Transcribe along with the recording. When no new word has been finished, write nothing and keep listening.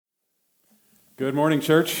Good morning,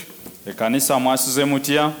 church. Ekanisa mwasize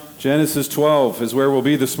mutya. Genesis 12 is where we'll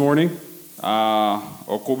be this morning.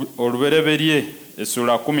 Olubereberye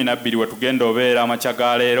essula 12 wetugenda obeera amakya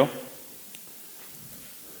ga leero.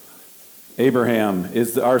 Abraham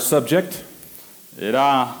is our subject.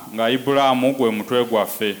 Era nga Ibulaamu gwe mutwe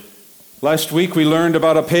gwaffe. Last week we learned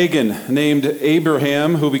about a pagan named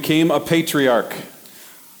Abraham who became a patriarch.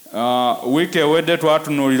 Wiiki ewedde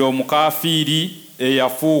twatunuulira omukafiiri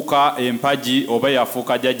eyafuuka empaji oba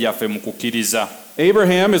yafuuka jjajjaffe mu kukkiriza.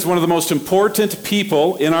 Abraham is one of the most important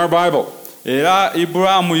people in our Bible. Era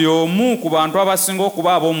Ibulaamu y'omu ku bantu abasinga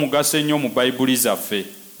okuba ab'omugaso ennyo mu Bayibuli zaffe.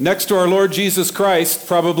 Next to our Lord Jesus Christ,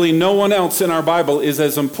 probably no one else in our Bible is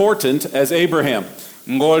as important as Abraham.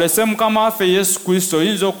 Ng'olese Mukama waffe Yesu Kristo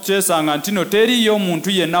oyinza okukyesanga nti no teriyo omuntu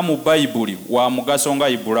yenna mu Bayibuli wa mugaso nga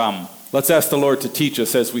Ibulaamu. Let's ask the Lord to teach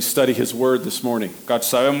us as we study His Word this morning.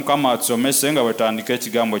 Katusabe Mukama atusomese nga bwetandika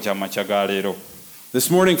ekigambo ky'amakya ga leero. This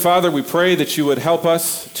morning, Father, we pray that you would help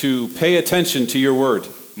us to pay attention to your Word.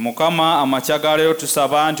 Mukama amakya ga leero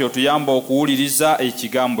tusaba nti otuyamba okuwuliriza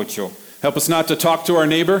ekigambo kyo. Help us not to talk to our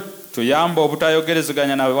neighbor, Tuyamba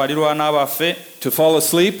obutayogerezeganya na balirwana baffe, to fall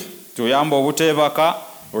asleep, tuyamba obuteebaka,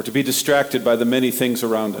 or to be distracted by the many things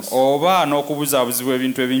around us. oba n'okubuzaabuzibwa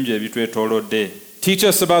ebintu ebingi ebitwetoolodde. Teach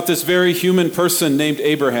us about this very human person named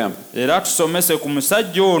Abraham. Era tusomese ku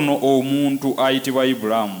musajja ono omuntu ayitibwa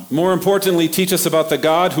Ibulaamu. More importantly, teach us about the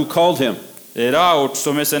God who called him, Era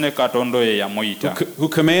otusomese ne Katonda oyo eyamuyita. who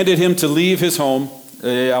commanded him to leave his home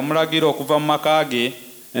Amulagira okuva mu maka ge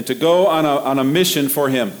and to go on a mission for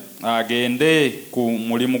him. agende ku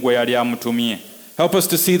mulimu gwe yali amutumye. Help us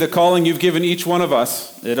to see the calling you've given each one of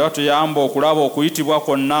us, Era tuyamba okulaba okuyitibwa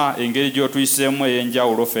kwonna engeri gy'otuyiseemu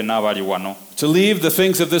ey'enjawulo ffenna abali wano. to leave the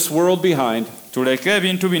things of this world behind, Tuleke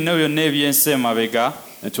ebintu bino byonna eby'ensi emabega,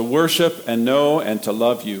 and to worship and know and to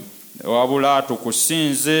love you. wabula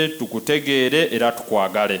tukusinze, tukutegeere era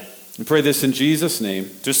tukwagale. We pray this in Jesus' name.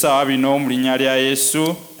 Tusaba bino mu linnya lya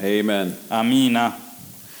Yesu. Amen. Amiina.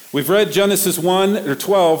 We've read Genesis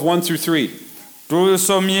 12, 1 through 3.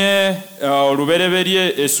 Tusomye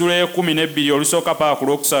olubereberye essula y'e12 olusooka paka ku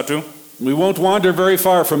lwokusatu. We won't wander very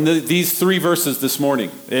far from these three verses this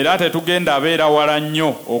morning. Era tetugenda abeera wala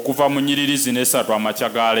nnyo okuva mu nnyiriri zino esatu amakya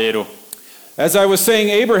ga leero. As I was saying,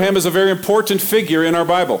 Abraham is a very important figure in our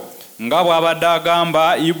Bible. Nga bw'abadde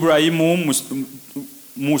agamba, Ibulayimu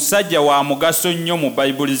musajja wa mugaso nnyo mu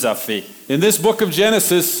Bayibuli zaffe. In this book of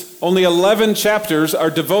Genesis, only 11 chapters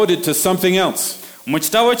are devoted to something else. Mu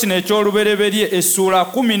kitabo kino eky'olubereberye essuula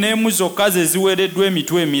 11 zokka ze ziwereddwa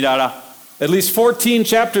emitwe emirala. At least 14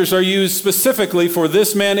 chapters are used specifically for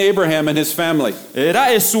this man Abraham and his family.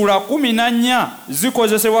 Era essuula 14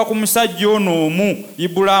 zikozesebwa ku musajja ono omu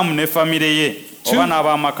Ibulaamu ne famire ye oba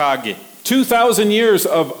n'ab'amaka ge. 2,000 years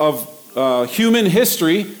of human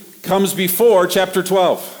history comes before chapter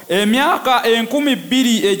 12. Emyaka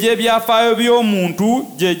 2000 egy'ebyafaayo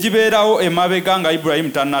by'omuntu gye gibeerawo emabega nga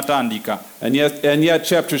Ibulayimu tannatandika. And yet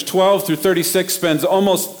chapters 12 through 36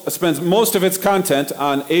 spends most of its content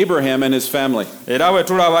on Abraham and his family. Era bwe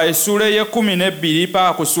tulaba essuula ey'e12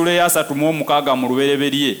 paka ku ssuula ey'e36 mu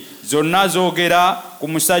lubereberye zonna zoogera ku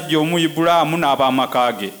musajja omu Ibulaamu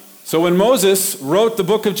n'ab'amaka ge. So when Moses wrote the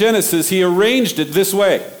book of Genesis, he arranged it this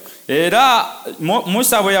way. Era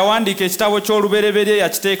Musa bwe yawandiika ekitabo ky'olubereberye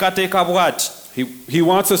yakiteekateeka bw'ati. He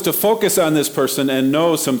wants us to focus on this person and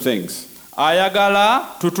know some things. Ayagala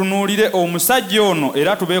tutunuulire omusajja ono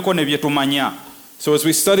era tubeeko ne bye tumanya. So as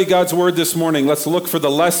we study God's word this morning, let's look for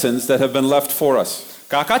the lessons that have been left for us.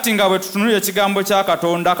 Kaakati nga bwe tutunuulira ekigambo kya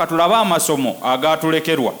Katonda katulabe amasomo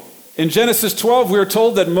agaatulekerwa. In Genesis 12, we are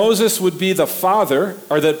told that Moses would be the father,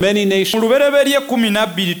 or that many nations. Mu lubereberye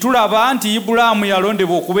 12 tulaba nti Ibulaamu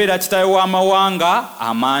yalondebwa okubeera kitaawe w'amawanga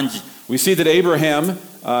amangi. We see that Abraham,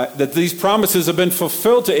 that these promises have been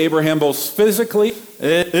fulfilled to Abraham both physically.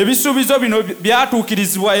 Ebisuubizo bino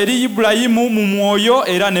byatuukirizibwa eri Ibulayimu mu mwoyo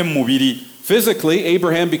era ne mu mubiri. Physically,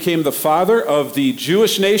 Abraham became the father of the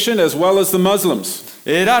Jewish nation as well as the Muslims.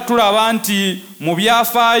 Era tulaba nti mu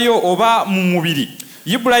byafaayo oba mu mubiri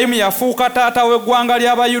Ibulayimu yafuuka taata w'eggwanga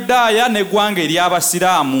ly'Abayudaaya n'eggwanga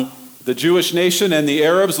ery'Abasiraamu. The Jewish nation and the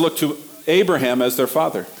Arabs looked to Abraham as their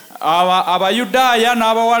father. Abayudaaya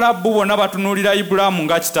n'Abawalabu bonna batunuulira Ibulaamu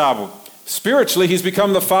nga kitaabwe. Spiritually, he's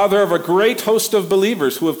become the father of a great host of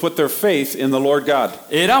believers who have put their faith in the Lord God.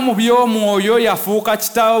 Era mu by'omwoyo yafuuka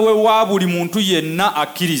kitaawe wa buli muntu yenna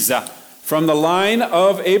akkiriza. From the line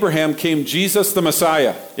of Abraham came Jesus the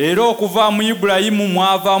Messiah. Era okuva mu Ibulayimu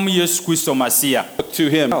mwavaamu Yesu Kristo Masiya. To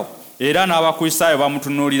him. Era n'Abakristaayo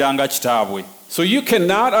bamutunuulira nga kitaabwe. So you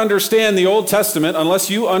cannot understand the Old Testament unless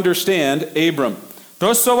you understand Abram.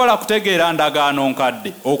 tosobola kutegeera ndagaano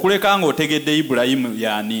nkadde okuleka ng'otegedde Ibulayimu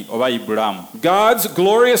yaani oba Ibulaamu. God's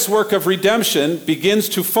glorious work of redemption begins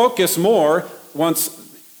to focus more once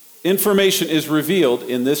information is revealed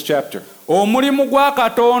in this chapter. Omulimu gwa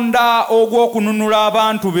Katonda ogw'okununula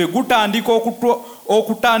abantu be gutandika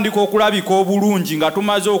okulabika obulungi nga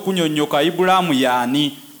tumaze okunnyonnyoka Ibulaamu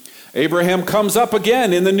yaani. Abraham comes up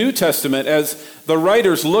again in the New Testament as the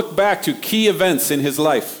writers look back to key events in his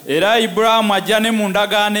life. Era Ibulaamu ajja ne mu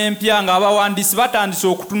ndagaano empya ng'abawandiisi batandise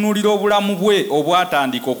okutunuulira obulamu bwe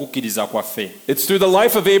obwatandika okukkiriza kwaffe. It's through the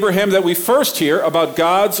life of Abraham that we first hear about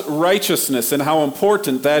God's righteousness and how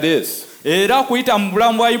important that is. Era kuyita mu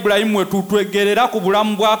bulamu bwa Ibulayimu we tutwegerera ku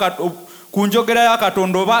bulamu ku njogera ya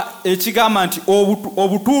Katonda oba ekigamba nti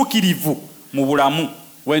obutuukirivu mu bulamu.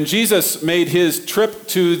 When Jesus made his trip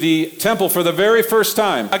to the temple for the very first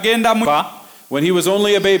time, when he was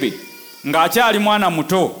only a baby, ng'akyali mwana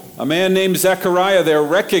muto, a man named Zechariah there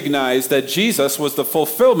recognized that Jesus was the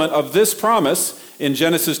fulfillment of this promise in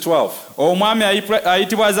Genesis 12. Omwami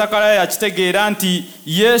ayitibwa Zakaraya yakitegeera nti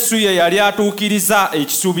Yesu ye yali atuukiriza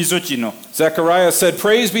ekisuubizo kino. Zechariah said,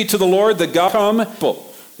 "Praise be to the Lord, the God come."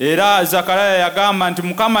 Era Zakaraya yagamba nti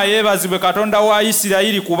Mukama yeebazibwe Katonda wa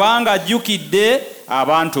Isirayiri kubanga ajjukidde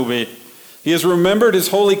abantu be. He has remembered his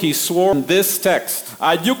holy he swore in this text.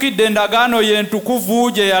 Ajjukidde endagaano ye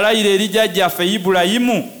entukuvu gye yalayira eri jjajjaffe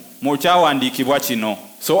Ibulayimu mu kyawandiikibwa kino.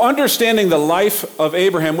 So understanding the life of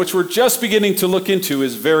Abraham, which we're just beginning to look into,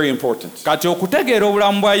 is very important. Kati okutegeera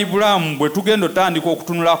obulamu bwa Ibulaamu bwe tugenda otandika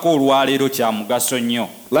okutunulako olwaleero kya mugaso nnyo.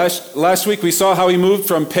 Last week we saw how he moved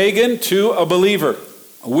from pagan to a believer.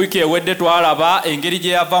 Wiiki ewedde twalaba engeri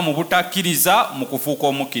gye yava mu butakkiriza mu kufuuka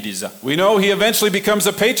omukkiriza. We know he eventually becomes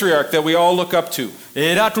a patriarch that we all look up to.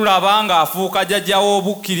 Era tulaba ng'afuuka jjajja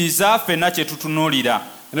w'obukkiriza ffenna kye tutunuulira.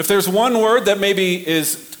 And if there's one word that maybe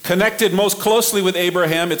is connected most closely with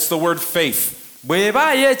Abraham, it's the word faith.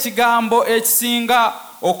 Bw'ebaayo ekigambo ekisinga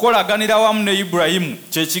okolaganira wamu ne Ibulayimu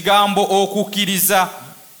kye kigambo okukkiriza.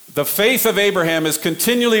 The faith of Abraham is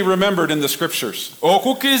continually remembered in the scriptures.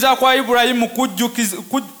 Okukkiriza kwa Ibulayimu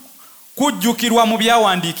kujjukirwa mu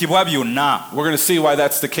byawandiikibwa byonna. We're going to see why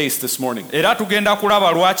that's the case this morning. Era tugenda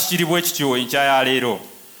kulaba lwaki kiri bwe kityo enkya ya leero.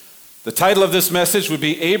 The title of this message would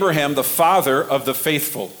be Abraham, the father of the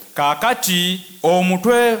faithful. Kaakati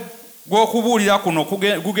omutwe gw'okubuulira kuno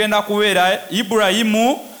gugenda kubeera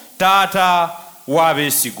Ibulayimu taata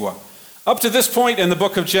w'abeesigwa. Up to this point in the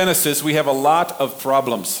book of Genesis, we have a lot of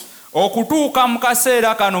problems. Okutuuka mu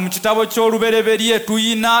kaseera kano mu kitabo ky'olubereberye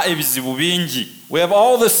tuyina ebizibu bingi. We have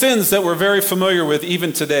all the sins that we're very familiar with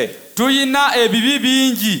even today. Tuyina ebibi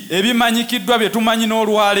bingi ebimanyikiddwa bye tumanyi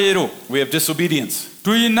n'olwaleero. We have disobedience,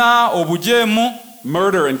 Tuyina obujeemu,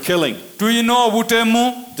 murder and killing, tuyina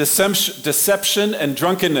obutemu, deception and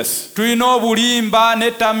drunkenness, tuyina obulimba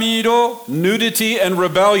n'ettamiiro, nudity and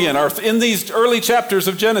rebellion are in these early chapters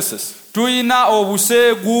of Genesis. tuyina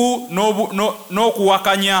obuseegu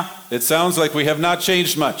n'okuwakanya. It sounds like we have not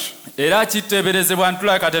changed much. Era kiteeberezebwa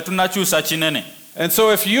ntulabika tetunnakyusa kinene. And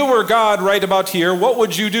so if you were God right about here, what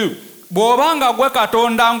would you do? Bw'obanga gwe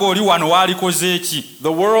Katonda ng'oli wano waalikoze ki?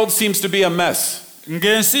 The world seems to be a mess.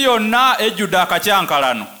 Ng'ensi yonna ejjudde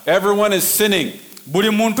akacyankalano. Everyone is sinning. Buli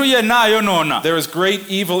muntu yenna ayonoona. There is great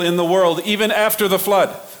evil in the world even after the flood.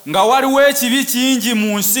 Nga waliwo ekibi kingi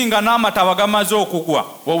mu nsi nga n'amataba gamaze okugwa.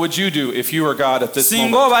 What would you do if you were God at this Singa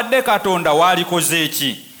moment? obadde Katonda waalikoze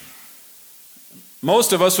ki?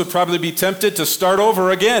 Most of us would probably be tempted to start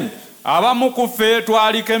over again. Abamu ku ffe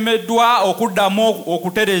twalikemeddwa okuddamu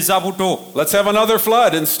okutereeza buto. Let's have another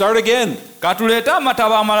flood and start again. Katuleete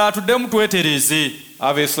amataba amalala tuddemu twetereeze.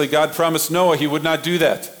 Obviously, God promised Noah he would not do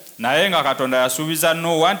that. Naye nga Katonda yasuubiza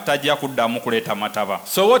Nowa nti tajja kuddamu kuleeta mataba.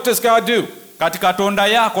 So what does God do? Kati Katonda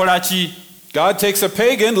ye akola ki? God takes a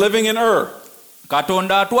pagan living in Ur,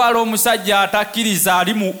 Katonda atwala omusajja atakkiriza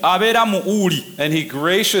abeera mu Uli. and he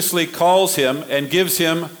graciously calls him and gives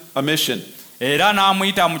him a mission. Era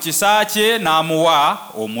n'amuyita mu kisa kye n'amuwa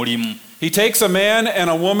omulimu. He takes a man and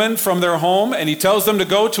a woman from their home and he tells them to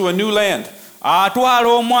go to a new land. Atwala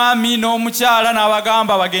omwami n'omukyala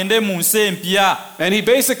n'abagamba bagende mu nsi empya. And he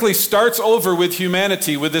basically starts over with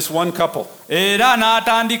humanity with this one couple. Era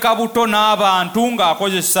n'atandika buto n'abantu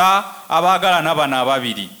ng'akozesa abaagalana bano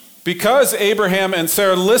ababiri. Because Abraham and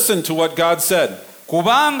Sarah listened to what God said,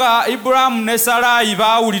 Kubanga Ibulayimu ne Salaayi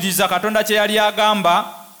baawuliriza Katonda kye yali agamba,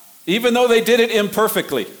 even though they did it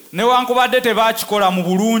imperfectly, newankubadde tebaakikola mu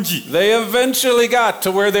bulungi, they eventually got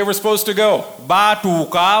to where they were supposed to go.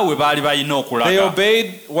 baatuuka we baali balina They okulaga.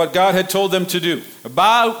 obeyed what God had told them to do.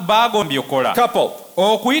 Baagombye okola Couple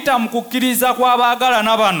okuyita mu kukkiriza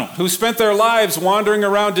kw'abaagalana bano who spent their lives wandering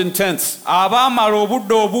around in tents. abaamala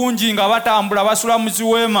obudde obungi nga batambula basula mu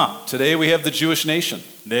ziweema. Today we have the Jewish nation.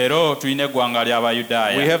 Leero tulina eggwanga We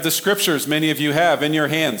ly'Abayudaaya. have the scriptures many of you have in your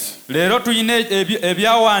hands. Leero tulina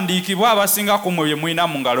ebyawandiikibwa abasinga ku mwe bye mulina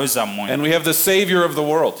mu ngalo zammwe. And we have the Savior of the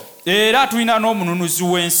world. Era tulina n'omununuzi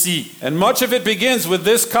w'ensi. And much of it begins with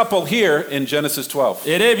this couple here in Genesis 12.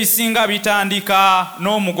 Era ebisinga bitandika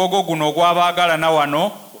n'omugogo guno ogw'abaagalana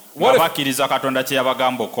wano nga What if- bakkiriza Katonda kye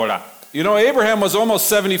yabagamba okola. You know, Abraham was almost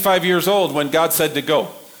 75 years old when God said to go.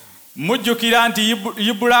 Mujjukira nti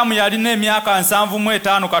Ibulaamu yalina emyaka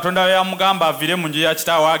 75 Katonda we yamugamba avire mu nju ya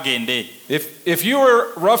kitaawe agende. If you were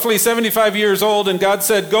roughly 75 years old and God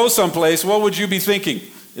said go someplace, what would you be thinking?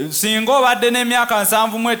 Singa obadde n'emyaka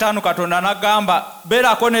 75 Katonda n'agamba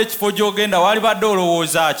beerako n'ekifo gy'ogenda wali badde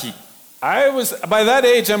olowooza ki? By that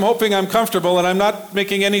age, I'm hoping I'm comfortable and I'm not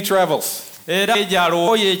making any travels. Era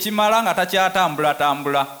gy'alowooye ekimala nga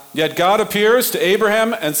takyatambula. Yet God appears to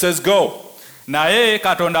Abraham and says, go. Naye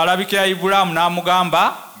Katonda alabikira Ibulaamu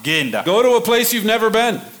n'amugamba genda. Go to a place you've never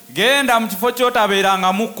been. Genda mu kifo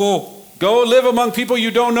ky'otabeerangamuko. Go live among people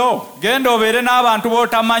you don't know, Genda obeere n'abantu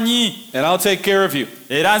b'otamanyi. and I'll take care of you.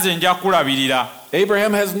 Era nze nja kulabirira.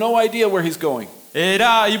 Abraham has no idea where he's going.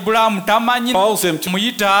 Era Ibulaamu tamanyi Calls him to,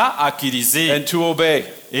 muyita akkirize. and to obey.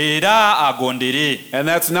 Era agondere. And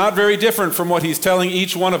that's not very different from what he's telling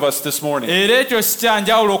each one of us this morning. Era ekyo si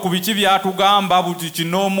kyanjawulo ku biki by'atugamba buli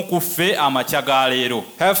kinoomu ku ffe amakya ga leero.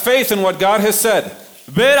 Have faith in what God has said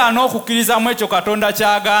Beera n'okukkirizamu ekyo Katonda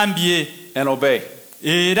ky'agambye and obey.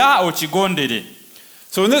 era okigondere.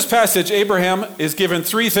 So in this passage, Abraham is given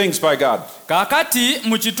three things by God. Kaakati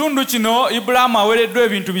mu kitundu kino Ibulaamu aweereddwa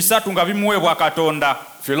ebintu bisatu nga bimuweebwa Katonda.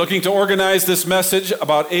 If you're looking to organize this message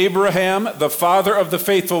about Abraham, the father of the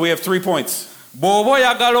faithful, we have 3 points. Bw'oba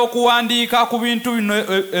oyagala okuwandiika ku bintu bino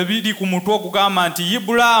ebiri ku mutwe okugamba nti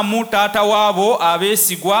Ibulaamu taata waabo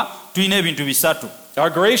abeesigwa, tulina ebintu bisatu. Our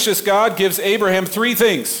gracious God gives Abraham 3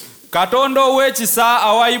 things. Katonda ow'ekisa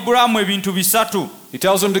awa Ibulaamu ebintu bisatu. He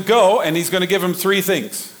tells him to go, and he's going to give him 3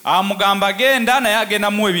 things. Amugamba genda naye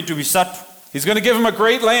agenda muwa ebintu bisatu. He's going to give him a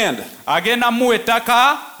great land. Agenda muwa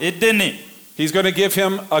ettaka eddene. He's going to give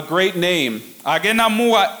him a great name. Agenda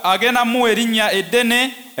muwa erinnya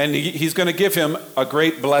eddene. And he's going to give him a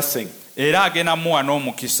great blessing. Era agenda muwa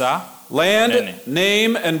n'omukisa. Land, Nene.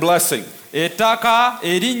 name, and blessing. Ettaka,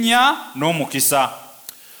 erinnya n'omukisa.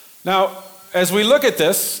 Now, as we look at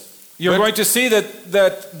this, you're going to see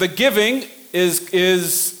that the giving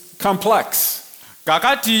is complex.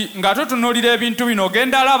 Kakati nga tutunuulira ebintu bino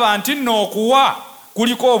ogenda laba nti nno okuwa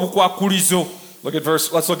kuliko obukwakkulizo.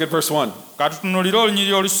 Let's look at verse 1. Katutunuulire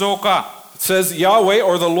olunyiriri olusooka. It says, Yahweh,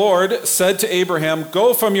 or the Lord, said to Abraham,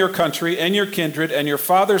 go from your country and your kindred and your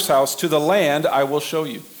father's house to the land I will show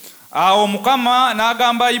you. Awo Mukama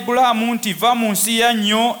n'agamba Ibulaamu nti va mu nsi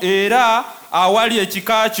yannyo era awali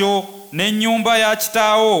ekika kyo n'ennyumba ya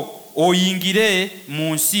kitaawo oyingire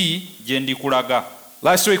mu nsi gye ndikulaga.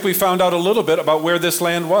 Last week we found out a little bit about where this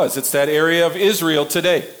land was. It's that area of Israel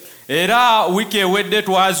today. Era wiiki ewedde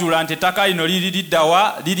twazuula nti ettaka lino liri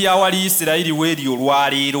liddawa liri awali Isirayiri weeri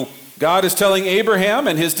olwaleero. God is telling Abraham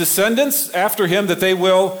and his descendants after him that they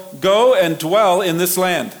will go and dwell in this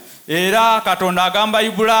land. Era Katonda agamba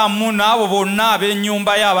Ibulaamu n'abo bonna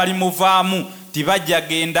ab'ennyumba ye abalimuvaamu tibajja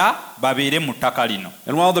genda babeere mu ttaka lino.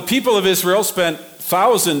 And while the people of Israel spent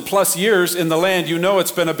 1,000+ years in the land, you know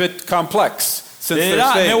it's been a bit complex since they're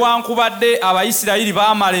Era staying. newankubadde Abayisirayiri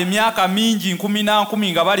baamala emyaka mingi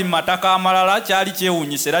 10 nga bali mu mataka amalala kyali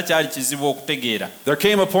kyewuunyisa era kyali kizibu okutegeera. There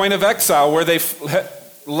came a point of exile where they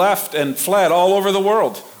left and fled all over the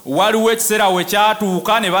world. Waliwo ekiseera we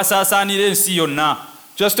kyatuuka ne basaasaanira ensi yonna.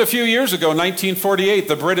 Just a few years ago, 1948,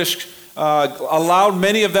 the British allowed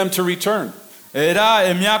many of them to return. Era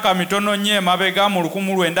emyaka mitono nnyo emabega mu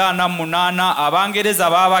 1948 Abangereza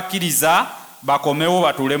baabakkiriza bakomewo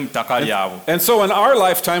batule mu ttaka lyabwe. And so in our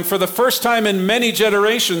lifetime, for the first time in many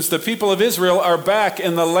generations, the people of Israel are back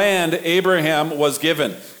in the land Abraham was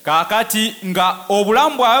given. Kaakati nga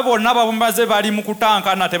obulamu bwabwe bwonna babumaze bali mu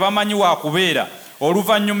kutankana tebamanyi wa kubeera.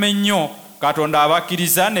 Oluvannyuma ennyo Katonda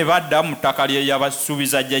abakkiriza ne badda mu ttaka lye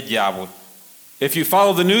yabasuubiza jjajjaabwe. If you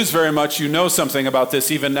follow the news very much, you know something about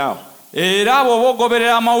this even now. Era bw'oba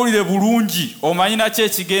ogoberera amawulire bulungi omanyi naki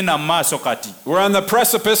ekigenda mu maaso kati. We're on the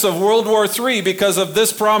precipice of World War III because of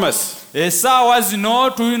this promise. essaawa zino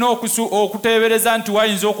tulina okuteebereza nti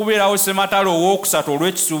wayinza okubeerawo sematalo owookusatu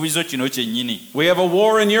olw'ekisuubizo kino kyennyini. We have a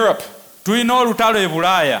war in Europe. Tulina olutalo e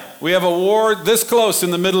Bulaaya. We have a war this close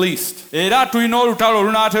in the Middle East. Era tulina olutalo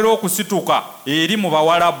olunaatera okusituka eri mu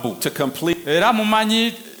Bawalabu. To complete. Era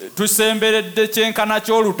mumanyi tusemberedde kyenkana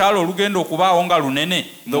ky'olutalo olugenda okubaawo nga lunene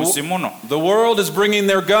mu nsi muno. The world is bringing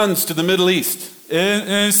their guns to the Middle East.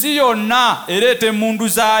 Ensi yonna ereeta emmundu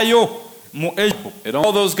zaayo mu Egypt. And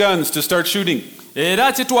all those guns to start shooting.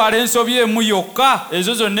 Era kitwala ensobi emu yokka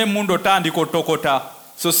ezo zonna emmundu otandika otokota.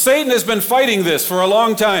 So Satan has been fighting this for a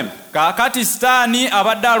long time. Kaakati Sitaani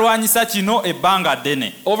abadde alwanyisa kino ebbanga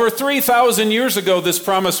ddene. Over 3,000 years ago this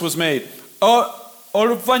promise was made.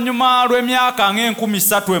 Oluvannyuma lw'emyaka ng'enkumi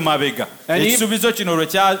 3 emabega ekisuubizo kino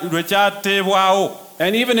lwe kyateebwawo.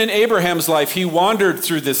 And even in Abraham's life he wandered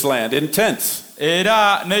through this land in tents.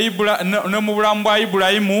 Era ne mu bulamu bwa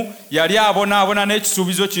Ibulayimu yali abonaabona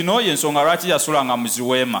n'ekisuubizo kino y'ensonga lwaki yasulanga mu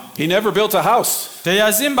ziweema. He never built a house.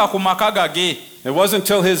 Teyazimba ku maka gage. It wasn't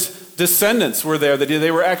until his descendants were there that they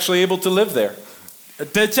were actually able to live there.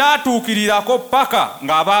 Tekyatuukirirako paka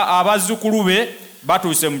ng'abazzukulu be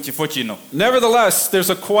batuuse mu kifo kino. Nevertheless, there's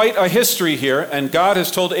quite a history here, and God has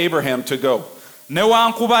told Abraham to go.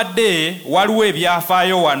 Newankubadde waliwo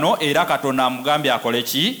ebyafaayo wano era Katonda amugambye akole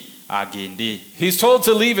ki? Agende. He's told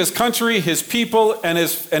to leave his country, his people, and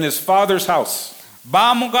his father's house.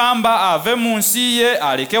 Baamugamba ave mu nsi ye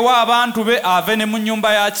alekewo abantu be ave ne mu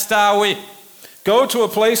nnyumba ya kitaawe. Go to a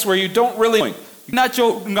place where you don't really know.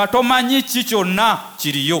 Nakyo nga tomanyi ki kyonna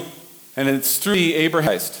kiriyo. And it's through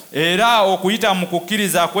Abraham. Era okuyita mu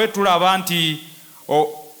kukkiriza kwe tulaba nti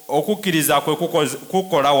okukkiriza kwe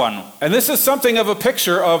kukola wano. And this is something of a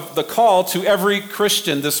picture of the call to every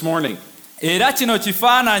Christian this morning. Era kino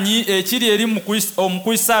kifaananyi ekiri eri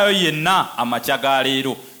omukristaayo yenna amakya ga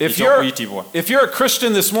leero ekyokuyitibwa. If you're a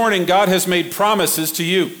Christian this morning, God has made promises to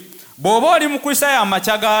you. Bw'oba oli mukristaayo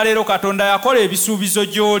amakya ga leero Katonda yakola ebisuubizo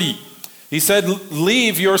gy'oli. He said,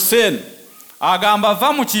 leave your sin. Agamba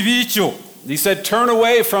va mu kibi kyo. He said, turn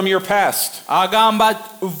away from your past. Agamba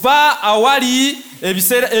va awali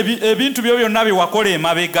ebintu byo byonna bye wakola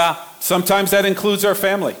emabega. Sometimes that includes our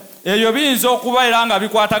family. Ebyo biyinza okubeera nga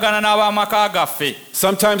bikwatagana n'ab'amaka gaffe.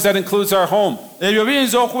 Sometimes that includes our home. Ebyo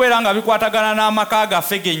biyinza okubeera nga bikwatagana n'amaka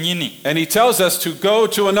gaffe gennyini. And he tells us to go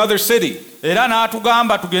to another city. Era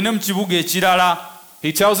n'atugamba tugende mu kibuga ekirala.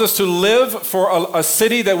 He tells us to live for a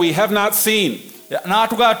city that we have not seen.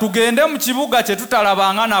 N'atugamba tugende mu kibuga kye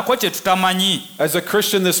tutalabanga nako kye tutamanyi. As a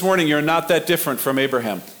Christian this morning, you're not that different from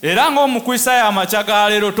Abraham. Era ng'omukristaayo amakya ga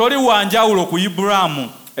leero toli wanjawulo ku Ibulaamu.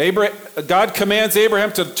 God commands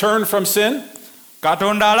Abraham to turn from sin.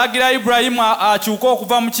 Katonda alagira Ibulayimu akyuke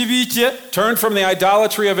okuva mu kibi kye. Turn from the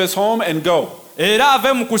idolatry of his home and go. Era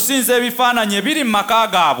ave mu kusinza ebifaananyi ebiri mu maka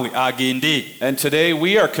gaabwe agende. And today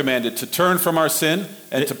we are commanded to turn from our sin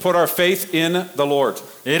and to put our faith in the Lord.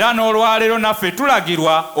 Era n'olwaleero naffe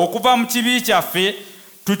tulagirwa okuva mu kibi kyaffe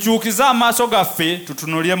tukyukize amaaso gaffe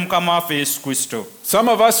tutunuulire Mukama waffe Yesu Kristo. Some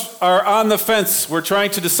of us are on the fence. We're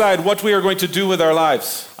trying to decide what we are going to do with our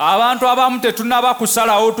lives. Abantu abamu tetunnaba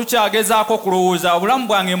kusalawo tukyagezaako kulowooza obulamu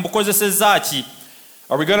bwange mbukozesezza ki?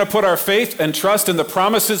 Are we going to put our faith and trust in the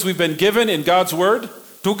promises we've been given in God's word?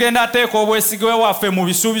 Tugenda teeka obwesigibwe waffe mu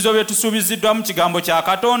bisuubizo bye tusuubiziddwa mu kigambo kya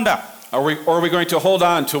Katonda? Or are we going to hold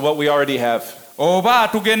on to what we already have? Oba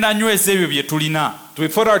tugenda nyweza ebyo bye tulina? Do we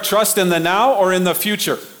put our trust in the now or in the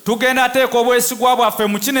future? Tugenda teeka obwesigwa bwaffe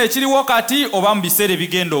mu kino ekiriwo kati oba mu biseera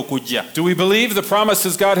ebigenda okujja? Do we believe the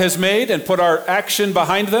promises God has made and put our action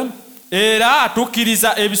behind them? Era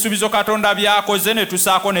tukkiriza ebisuubizo Katonda by'akoze ne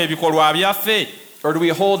tusaako n'ebikolwa byaffe? Or do we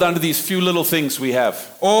hold on to these few little things we have?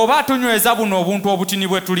 Oba tunyweza buno obuntu obutini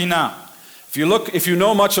bwe tulina? If you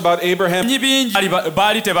know much about Abraham,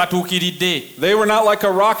 baali tebatuukiridde. they were not like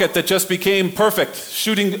a rocket that just became perfect,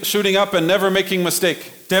 shooting up and never making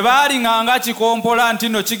mistake. Tebaali nga kikompola nti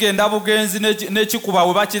no kigenda bugenzi ne kikuba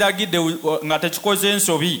we bakiragidde nga tekikoze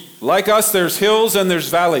ensobi. Like us, there's hills and there's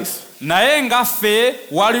valleys. Naye nga ffe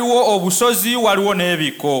waliwo obusozi waliwo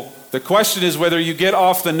n'ebiko. The question is whether you get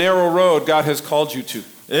off the narrow road God has called you to.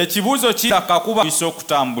 Ekibuuzo kiraka kuba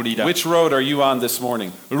okutambulira. Which road are you on this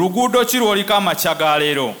morning? Luguudo ki lw'oliko amakya ga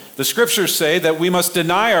leero? The scriptures say that we must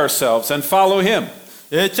deny ourselves and follow him.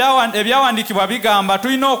 Ebyawandiikibwa bigamba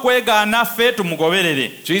tulina okwegaana ffe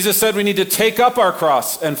tumugoberere. Jesus said we need to take up our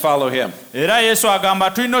cross and follow him. Era Yesu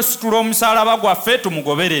agamba tulina ositula omusalaba gwaffe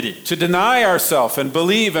tumugoberere. To deny ourselves and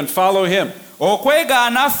believe and follow him.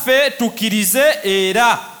 Okwegaana ffe tukkirize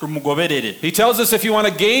era tumugoberere. He tells us if you want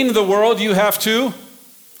to gain the world, you have to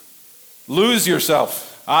lose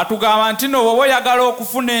yourself. Atugamba nti no bw'oba oyagala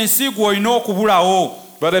okufuna ensi gwe olina okubulawo.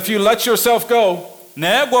 But if you let yourself go,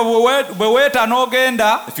 naye gwe bwe weeta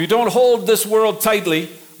n'ogenda if you don't hold this world tightly,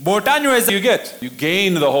 bw'otanyweza you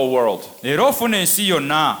gain the whole world. era ofuna ensi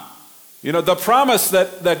yonna. You know, the promise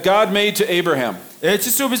that God made to Abraham,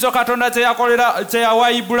 Ekisuubizo Katonda kye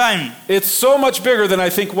yawa Ibulayimu it's so much bigger than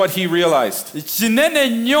I think what he realized. kinene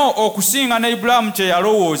nnyo okusinga ne Ibulayimu kye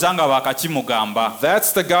yalowooza nga bakakimugamba.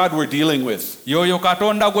 That's the God we're dealing with. Y'oyo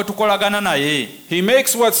Katonda gwe tukolagana naye. He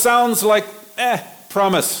makes what sounds like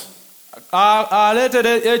promise.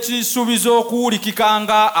 Aleetera ekisuubizo okuwulikika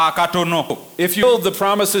nga akatono. If you hold the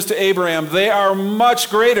promises to Abraham, they are much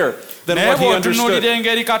greater than naye what he understood. bw'otunuulira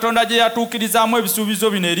engeri Katonda gye yatuukirizaamu ebisuubizo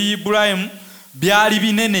bino eri Ibulayimu byali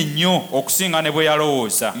binene nnyo okusinga ne bwe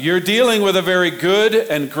yalowooza. You're dealing with a very good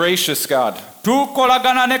and gracious God.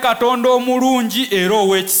 Tukolagana ne Katonda omulungi era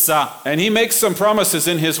ow'ekisa. And he makes some promises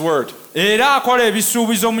in his word. Era akola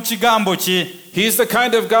ebisuubizo mu kigambo kye. He's the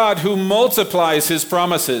kind of God who multiplies his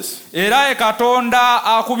promises. Era ye Katonda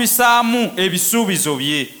akubisaamu ebisuubizo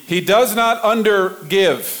bye. He does not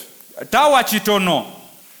undergive. Tawa kitono.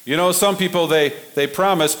 You know, some people, they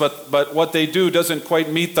promise, but what they do doesn't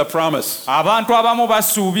quite meet the promise. Abantu abamu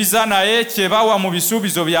basuubiza naye kye bawa mu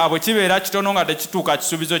bisuubizo byabwe kibeera kitono nga tekituuka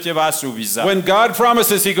kisuubizo kye baasuubiza. When God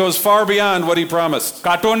promises, he goes far beyond what he promised.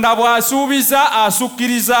 Katonda bw'asuubiza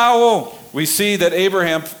asukkirizaawo. We see that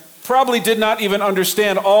Abraham probably did not even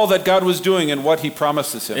understand all that God was doing and what he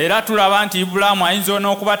promises him. Era tulaba nti Ibulaamu ayinza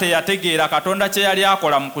n'okuba teyategeera Katonda kye yali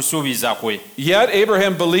akola mu kusuubiza kwe. Yet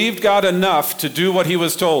Abraham believed God enough to do what he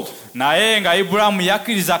was told. Naye nga Ibulaamu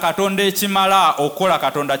yakkiriza Katonda ekimala okukola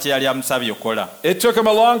Katonda kye yali amusabye okukola. It took him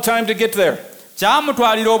a long time to get there.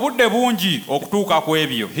 Kyamutwalira obudde bungi okutuuka ku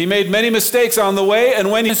ebyo. He made many mistakes on the way, and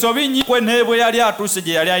when ensobi nnyingi kwe ne bwe yali atuuse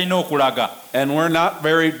gye yali alina okulaga. And we're not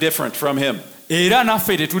very different from him. Era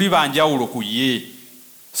naffe tetuli banjawulo ku ye.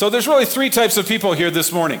 So there's really three types of people here this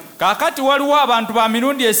morning. Kaakati waliwo abantu ba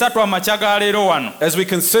mirundi esatu amakya ga leero wano. As we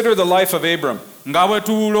consider the life of Abram, nga bwe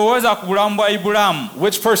tulowooza ku bulamu bwa Ibulaamu.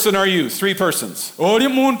 Which person are you? Three persons. Oli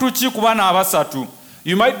muntu ki ku bano abasatu?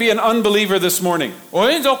 You might be an unbeliever this morning.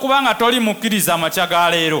 Oyinza okuba nga toli mukkiriza amakya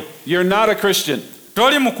ga leero. You're not a Christian.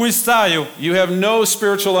 Toli mukristaayo. You have no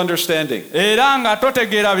spiritual understanding. Era nga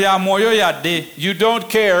totegeera bya mwoyo yadde. You don't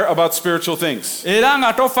care about spiritual things. Era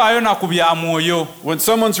nga tofaayo na ku bya mwoyo. When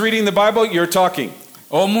someone's reading the Bible, you're talking.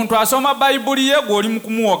 Omuntu asoma Bayibuli ye gw'oli mu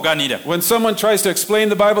kumuwoganira. When someone tries to explain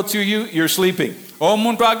the Bible to you, you're sleeping.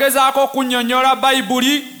 Omuntu agezaako kunnyonnyola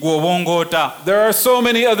Bayibuli gw'obongoota. There are so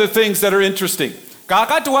many other things that are interesting.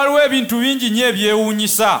 Kaakati waliwo ebintu bingi nnyo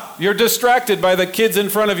ebyewuunyisa. You're distracted by the kids in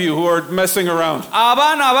front of you who are messing around.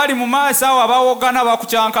 Abaana abali mu maaso awo abawogana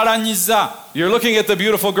bakukyankalanyizza. You're looking at the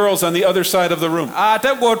beautiful girls on the other side of the room.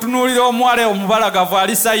 Ate gw'otunuulira omuwala omubalagavu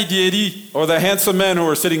ali sayidi eri. Or the handsome men who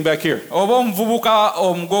are sitting back here. Oba omuvubuka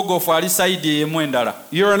omugogofu ali sayidi emu endala.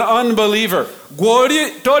 You're an unbeliever.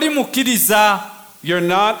 Gw'oli toli mukkiriza. You're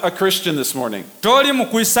not a Christian this morning. Toli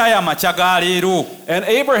mukristaayo amakya ga leero. And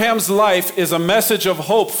Abraham's life is a message of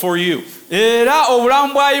hope for you. Era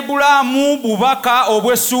obulamu bwa Ibulaamu bubaka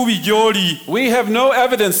obw'essuubi gy'oli. We have no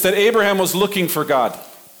evidence that Abraham was looking for God.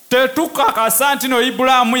 Tetukakasa nti no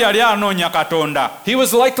Ibulaamu yali anoonya Katonda. He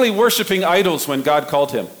was likely worshiping idols when God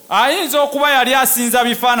called him. Ayinza okuba yali asinza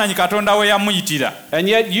bifaananyi Katonda we yamuyitira. And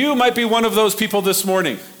yet you might be one of those people this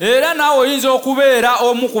morning. Era naawe oyinza okubeera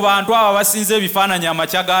omu ku bantu abo abasinza ebifaananyi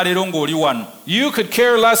amakya ga leero ng'oli wano. You could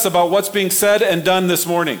care less about what's being said and done this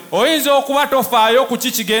morning. Oyinza okuba tofaayo ku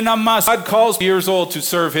ki kigenda mu maaso. God calls years old to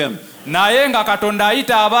serve him. Naye nga Katonda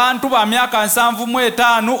ayita abantu ba myaka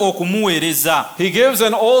 75 okumuweereza. He gives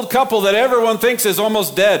an old couple that everyone thinks is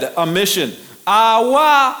almost dead a mission.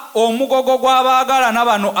 Awa omugogo gw'abaagalana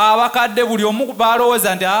bano abakadde buli omu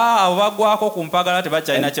balowooza nti abo bagwako ku mpagala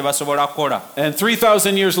tebakyalina kye basobola kukola. And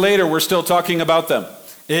 3,000 years later we're still talking about them.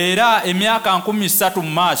 Era emyaka 13 mu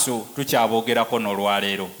maaso tukyaboogerako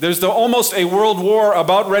n'olwaleero. There's almost a world war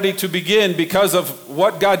about ready to begin because of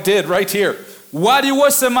what God did right here.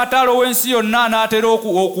 Waliwo sematalo w'ensi yonna anaatera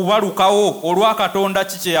okubalukawo olwa Katonda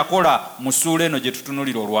ki kye yakola mu ssuula eno gye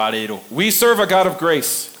tutunulira olwaleero. We serve a God of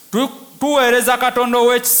grace. Tuweereza Katonda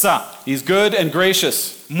ow'ekisa. He's good and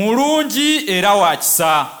gracious. Mulungi era wa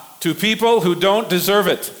kisa. To people who don't deserve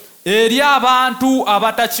it. Eri abantu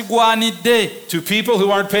abatakigwanidde. To people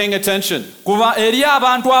who aren't paying attention. Kuba eri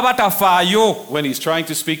abantu abatafaayo. When he's trying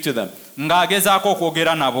to speak to them. Ng'agezaako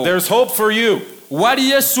okwogera nabo. There's hope for you.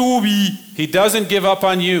 Waliyo essuubi. He doesn't give up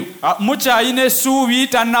on you. Mukyalina essuubi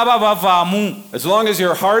tannaba bavaamu. As long as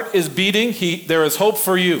your heart is beating, there is hope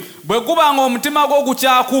for you. Bwe guba ng'omutima gwo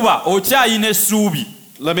gukyakuba okyalina essuubi.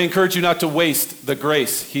 let me encourage you not to waste the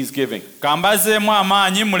grace he's giving. Kambazeemu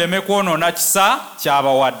amaanyi muleme kwonoona kisa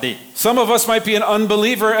ky'abawadde. Some of us might be an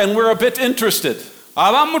unbeliever and we're a bit interested.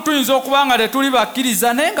 Abamu tuyinza okuba nga tetuli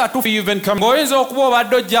bakkiriza naye nga ng'oyinza okuba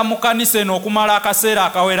obadde ojja mu kanisa eno okumala akaseera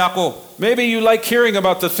akawerako. Maybe you like hearing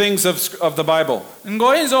about the things of the Bible.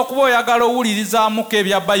 Ng'oyinza okuba oyagala owulirizaamuko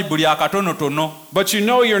ebya Bayibuli akatonotono. But you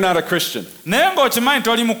know you're not a Christian. Naye ng'okimanyi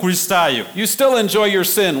toli mukristaayo. You still enjoy your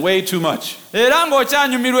sin way too much. Era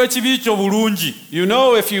ng'okyanyumirwa ekibi kyo bulungi. You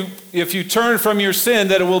know if you turn from your sin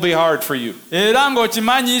that it will be hard for you. Era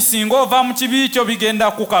ng'okimanyi singa ova mu kibi kyo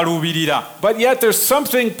bigenda kukaluubirira. But yet there's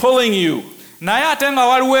something pulling you. Naye ate nga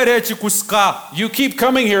waliwo era ekikusika. You keep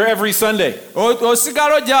coming here every Sunday.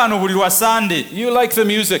 Osigala ojja wano buli lwa Sunday. You like the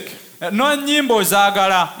music. N'ennyimba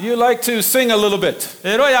ozaagala. You like to sing a little bit.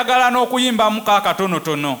 Era oyagala n'okuyimbamuko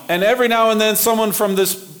akatonotono. And every now and then someone from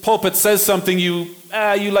this pulpit says something you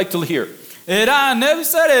like to hear. Era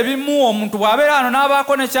n'ebiseera ebimu omuntu bw'abeera wano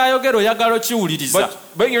n'abaako ne kyayogera oyagala okiwuliriza.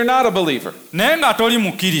 But you're not a believer. Naye nga toli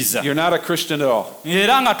mukkiriza. You're not a Christian at all.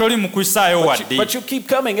 Era nga toli mukristaayo wadde. But you keep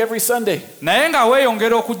coming every Sunday. Naye nga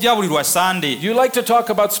weeyongera okujja buli lwa Sunday. You like to talk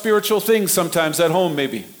about spiritual things sometimes at home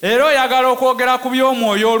maybe. Era oyagala okwogera ku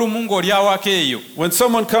by'omwoyo olumu ng'oli awaka eyo. When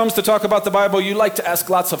someone comes to talk about the Bible, you like to ask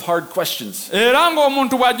lots of hard questions. Era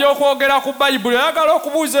ng'omuntu bw'ajja okwogera ku Bayibuli oyagala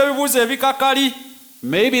okubuuza ebibuuzo ebikakali.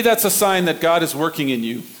 Maybe that's a sign that God is working in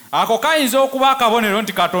you. Ako kayinza okuba akabonero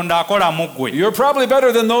nti Katonda akola mu ggwe. You're probably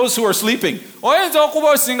better than those who are sleeping. Oyinza okuba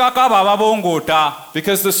osingako abo ababongoota.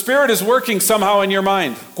 Because the Spirit is working somehow in your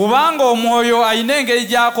mind. Kubanga omwoyo ayina engeri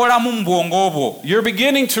gy'akolamu mu bwongo bwo. You're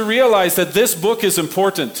beginning to realize that this book is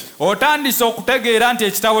important. Otandise okutegeera nti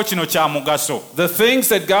ekitabo kino kya mugaso. The things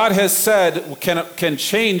that God has said can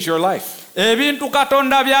change your life. Ebintu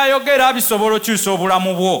Katonda by'ayogera bisobola okyusa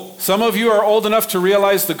obulamu bwo. Some of you are old enough to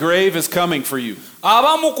realize the grave is coming for you.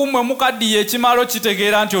 Abamu ku mmwe mukaddiye ekimalo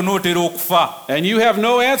kitegeera nti onootera okufa. And you have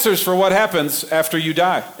no answers for what happens after you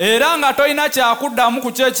die. Era nga tolina kyakuddamu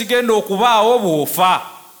ku kyekigenda okubaawo bw'ofa.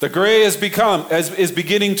 The gray is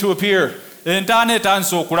beginning to appear. Entaana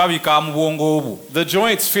etandise okulabika mu bwongo bwo. The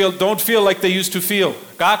joints don't feel like they used to feel.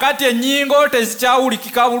 Kaakati ennyingo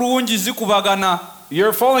tezikyawulikika bulungi zikubagana.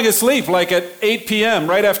 You're falling asleep like at 8 p.m.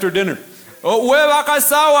 right after dinner. Weebaka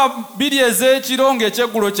ssaawa 2 ez'ekiro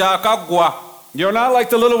ng'ekyeggulo kyakaggwa. You're not like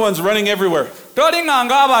the little ones running everywhere. Toli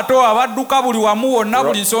nga abato abadduka buli wamu wonna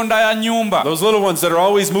buli nsonda ya nnyumba. Those little ones that are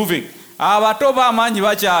always moving. Abato b'amaanyi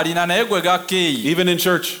bakyalina naye gwe gakkeeyi. Even in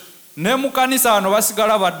church. Ne mu kanisa wano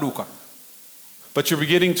basigala badduka. But you're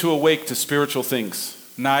beginning to awake to spiritual things.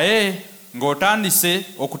 Naye ng'otandise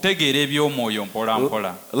okutegeera eby'omwoyo mpola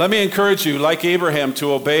mpola. Let me encourage you, like Abraham,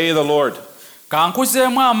 to obey the Lord.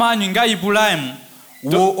 Kankuzeemu amaanyi nga Ibulayimu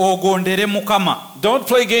ogondere Mukama. Don't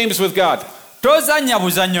play games with God. Tozannya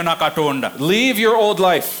buzannyo na Katonda. Leave your old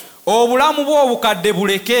life. Obulamu bwo obukadde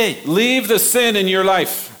buleke. Leave the sin in your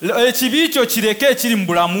life. Ekibi kyo kireke ekiri mu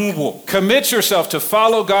bulamu bwo. Commit yourself to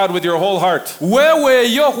follow God with your whole heart.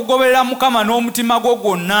 Weeweeyo okugoberera Mukama n'omutima gwo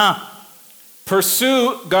gwonna.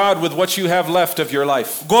 Pursue God with what you have left of your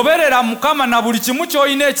life. Goberera Mukama na buli kimu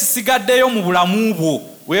ky'olina ekisigaddeyo mu bulamu bwo.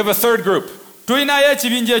 We have a third group. Tulinayo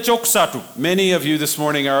ekibinja ekyokusatu. Many of you this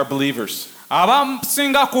morning are believers.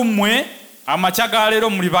 Abasinga ku mmwe amakya ga leero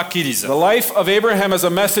muli bakkiriza. The life of Abraham is a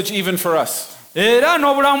message even for us. Era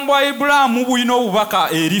n'obulamu bwa Ibulaamu bulina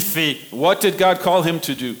obubaka eri ffe. What did God call him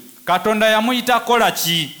to do? Katonda yamuyita kola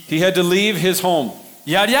ki? He had to leave his home.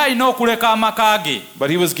 Yali alina okuleka amaka ge. But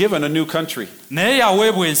he was given a new country. Naye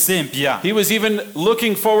yaweebwa ensi empya. He was even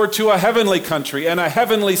looking forward to a heavenly country and a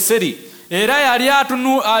heavenly city. Era yali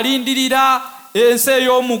alindirira ensi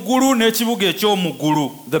ey'omu ggulu n'ekibuga eky'omu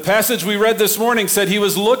ggulu. The passage we read this morning said he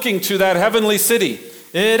was looking to that heavenly city.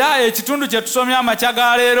 Era ekitundu kye tusomye amakya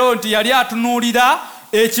ga leero nti yali atunuulira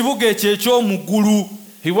ekibuga ekyo eky'omu ggulu.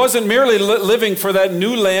 He wasn't merely living for that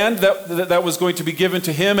new land that was going to be given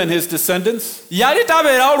to him and his descendants. Yali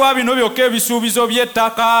tabeerawo lwa bino byokka ebisuubizo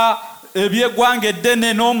by'ettaka eby'eggwanga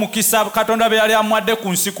eddene n'omukisa Katonda be yali amuwadde ku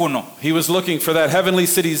nsi kuno. He was looking for that heavenly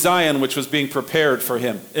city Zion which was being prepared for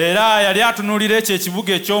him. Era yali atunuulira ekyo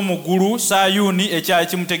ekibuga eky'omu ggulu Sayuuni ekyali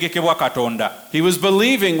kimutegekebwa Katonda. He was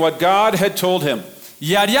believing what God had told him.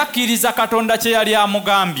 Yali akkiriza Katonda kye yali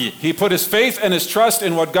amugambye. He put his faith and his trust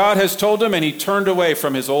in what God has told him and he turned away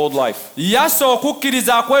from his old life. Yassa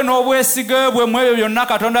okukkiriza kwe n'obwesige bwe mu ebyo byonna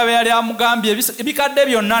Katonda be yali amugambye ebikadde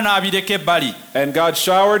byonna n'abireka ebbali. And God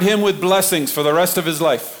showered him with blessings for the rest of his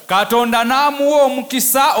life. Katonda n'amuwa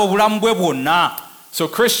omukisa obulamu bwe bwonna. So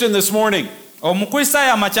Christian, this morning,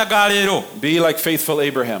 Omukristaayo amakya ga leero be like faithful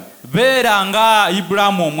Abraham. beera nga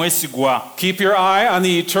Ibulaamu omwesigwa. Keep your eye on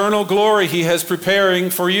the eternal glory he has preparing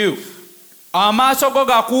for you. Amaaso go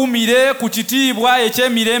gakuumire ku kitiibwa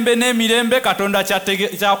eky'emirembe n'emirembe Katonda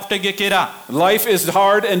kyakutegekera. Life is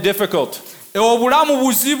hard and difficult. Obulamu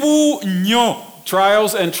buzibu nnyo.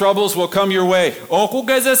 Trials and troubles will come your way.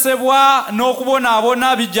 Okugezesebwa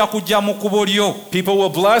n'okubonaabona bijja kujja mu kkubo lyo. People will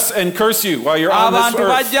bless and curse you while you're on this Abantu earth.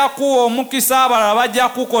 bajja kuwa omukisa, abalala bajja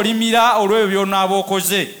kukolimira olw'ebyo by'onaaba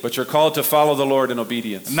okoze. But you're called to follow the Lord in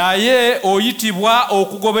obedience. Naye oyitibwa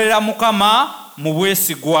okugoberera Mukama mu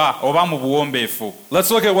bwesigwa oba mu buwombeefu. Let's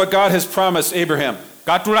look at what God has promised Abraham.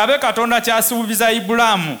 Katulabe Katonda kyasuubiza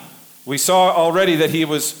Ibulaamu. We saw already that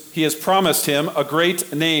he has promised him a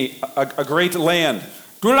great name, a great land.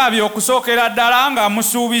 Tulabye okusookera ddala nga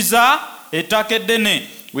amusuubiza ettaka eddene.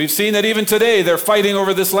 We've seen that even today they're fighting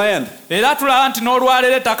over this land. Era tulaba nti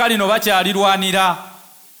n'olwaleero ettaka lino bakyalirwanira.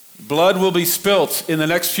 Blood will be spilt in the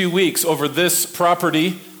next few weeks over this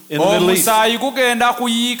property in the Middle East. Omusaayi gugenda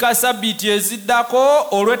kuyiika sabbiiti eziddako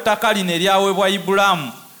olw'ettaka lino eryaweebwa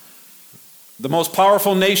Ibulaamu. The most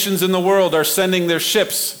powerful nations in the world are sending their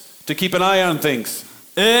ships to keep an eye on things.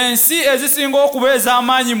 Ensi ezisinga okuba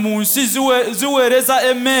ez'amaanyi mu nsi ziweereza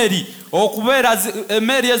emmeeri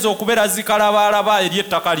ezo okubeera zikalabaalaba eri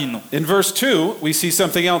ettaka lino. In verse 2, we see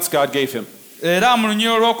something else God gave him. Era mu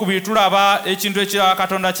lunyiro olwokubiri tulaba ekintu ekirala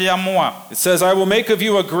Katonda kye yamuwa. It says, I will make of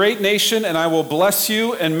you a great nation, and I will bless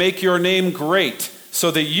you and make your name great,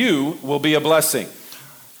 so that you will be a blessing.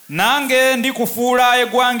 Nange ndikufuula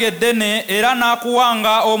eggwanga eddene era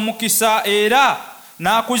n'akuwanga omukisa era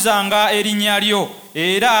n'akuzanga erinnya lyo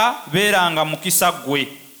era beeranga mukisa ggwe.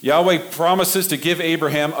 Yahweh promises to give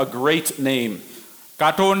Abraham a great name.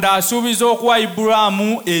 Katonda asuubiza okuwa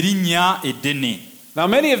Ibulaamu erinnya eddene. Now,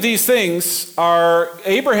 many of these things are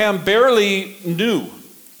Abraham barely knew.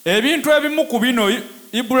 Ebintu ebimu ku bino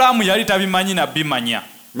Ibulaamu yali tabimanyi na bimanya.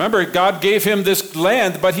 Remember, God gave him this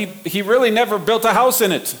land, but he really never built a house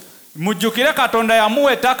in it. Mujjukire Katonda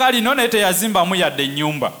yamuwa ettaka lino naye teyazimbamu yadde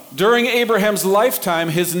ennyumba. During Abraham's lifetime,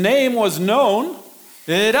 his name was known,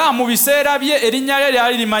 Era mu biseera bye erinnya lye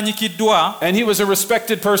lyali limanyikiddwa, and he was a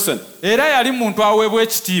respected person. era yali muntu aweebwa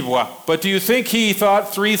ekitiibwa. But do you think he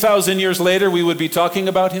thought 3,000 years later we would be talking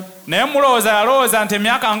about him? Naye yalowooza nti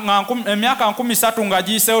emyaka 3,000 nga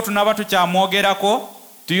giyiseewo tunaba tukyamwogerako.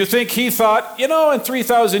 Do you think he thought, in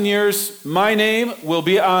 3,000 years, my name will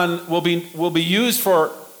be used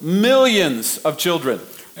for millions of children?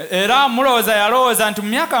 Era yalowooza nti mu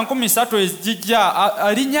myaka 3,000 ezijja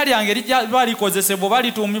erinnya lyange lijja likozesebwa oba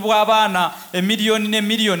lituumibwa abaana emiliyoni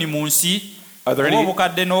n'emiliyoni mu nsi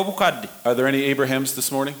obukadde n'obukadde. Are there any Abrahams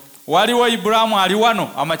this morning? Waliwo Ibulaamu ali wano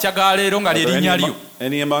amakya ga leero nga lyerinnya lyo.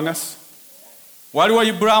 Any among us? Waliwo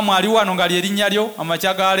Ibulaamu ali wano nga lyerinnya lyo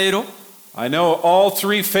amakya ga leero. I know all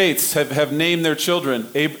three faiths have named their children,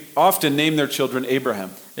 often named their children Abraham.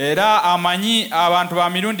 Era amanyi abantu ba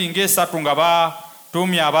mirundi ng'esatu nga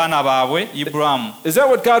batuumya abaana baabwe Ibulaamu. Is that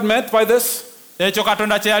what God meant by this? Ekyo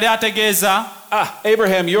Katonda kye yali ategeeza.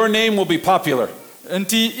 Abraham, your name will be popular.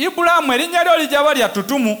 Nti Ibulaamu erinnya lyo lijaba lya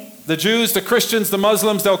ttutumu. The Jews, the Christians, the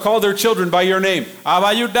Muslims, they'll call their children by your name.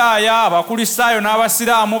 Abayudaaya, Abakristaayo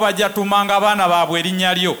n'Abasiraamu bajja tumanga abaana baabwe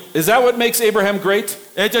erinnya lyo. Is that what makes Abraham great?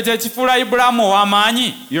 Ekyo kye kifuula Ibulaamu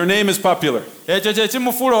ow'amaanyi. Your name is popular. Ekyo kye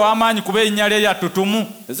kimufuula ow'amaanyi kuba erinnya lye lya ttutumu.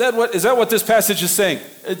 Is that what this passage is saying?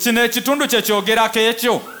 Kino ekitundu kye kyogerako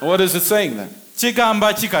ekyo. What is it saying then?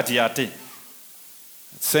 Kigamba ki kati ate?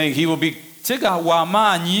 It's saying he will be. Kigawa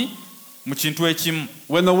amaanyi mu kintu ekimu.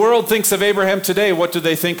 When the world thinks of Abraham today, what do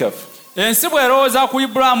they think of? Ensi bw'erowooza ku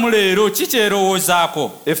Ibulaamu leero ki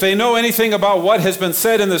kyerowoozaako? If they know anything about what has been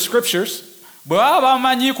said in the scriptures, bwe baba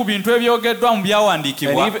bamanyi ku bintu ebyogeddwa mu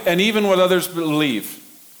byawandiikibwa, and even what others believe,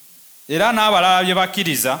 era n'abalala bye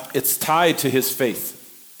bakkiriza, it's tied to his faith.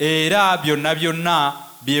 Era byonna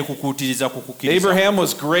byekukuutiriza ku kukkiriza. Abraham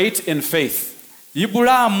was great in faith.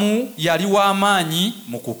 Ibulaamu yali w'amaanyi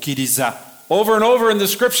mu kukkiriza. Over and over in the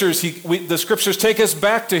scriptures, the scriptures take us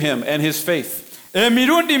back to him and his faith.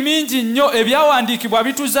 Emirundi mingi nnyo ebyawandiikibwa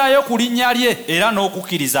bituzaayo ku linnya lye era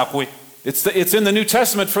n'okukkiriza kwe. It's in the New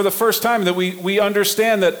Testament for the first time that we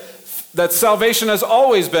understand that salvation has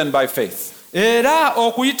always been by faith. Era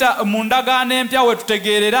okuyita mu ndagaano empya we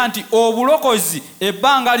tutegeerera nti obulokozi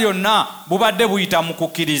ebbanga lyonna bubadde buyita mu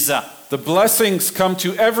kukkiriza. The blessings come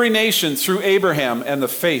to every nation through Abraham and the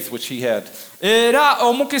faith which he had. Era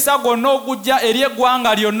omukisa gwonna ogujja eri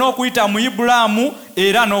eggwanga lyonna okuyita mu Ibulaamu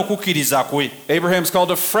era n'okukkiriza kwe. Abraham's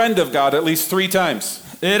called a friend of God at least 3 times.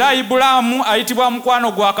 Era Ibulaamu ayitibwa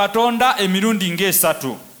mukwano gwa Katonda emirundi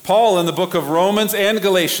ng'esatu. Paul in the book of Romans and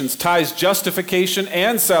Galatians ties justification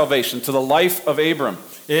and salvation to the life of Abram.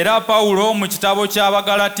 Era Paulo mu kitabo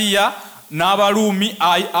ky'Abagalatiya n'Abaluumi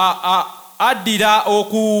addira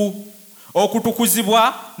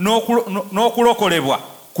okutukuzibwa n'okulokolebwa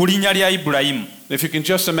ku linnya lya Ibulayimu. If you can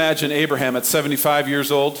just imagine Abraham at 75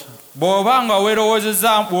 years old, bw'oba nga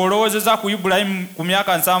weerowoozeza ku Ibulayimu ku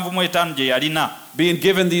myaka 75 gye yalina, being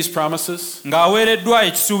given these promises, ng'aweereddwa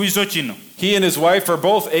ekisuubizo kino. he and his wife are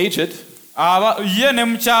both aged, Ye ne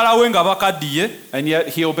mukyala we nga bakaddiye, and yet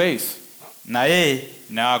he obeys. naye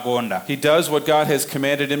n'agonda. He does what God has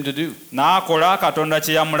commanded him to do. N'akola Katonda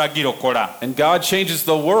kye yamulagira okukola. And God changes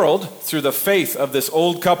the world through the faith of this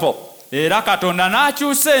old couple. Era Katonda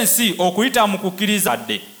n'akyusa ensi okuyita mu kukkiriza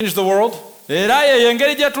dde. Change the world? Era yeyo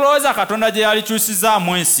engeri gye tulowooza Katonda gye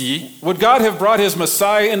yalikyusizaamu ensi. Would God have brought his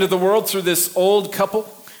Messiah into the world through this old couple?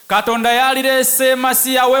 Katonda yalireese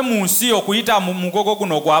Masiya we mu nsi okuyita mu mugogo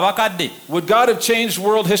guno gw'abakadde. Would God have changed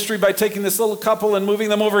world history by taking this little couple and moving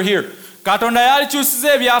them over here? Katonda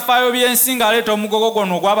yalikyusiza ebyafaayo by'ensi ng'aleeta omugogo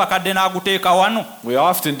guno ogw'abakadde n'aguteeka wano. We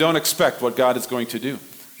often don't expect what God is going to do.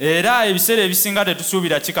 Era ebiseera ebisinga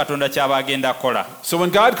tetusuubira ki Katonda ky'aba agenda kukola. So when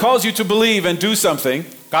God calls you to believe and do something,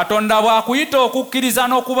 Katonda bw'akuyita okukkiriza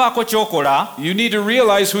n'okubaako ky'okola, you need to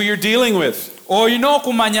realize who you're dealing with. olina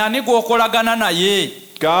okumanya ani gw'okolagana naye.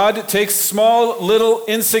 God takes small, little,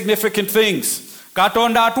 insignificant things,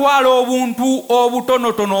 Katonda atwala obuntu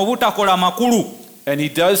obutonotono obutakola makulu, and he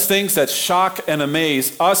does things that shock and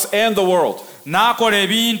amaze us and the world. n'akola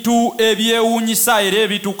ebintu ebyewuunyisa era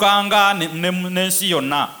ebitukanga n'ensi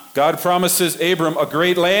yonna. God promises Abram a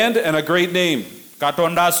great land and a great name.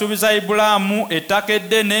 Katonda asuubiza Ibulaamu ettaka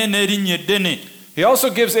eddene n'erinnya eddene. He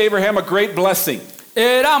also gives Abraham a great blessing.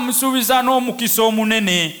 Era amusuubiza n'omukisa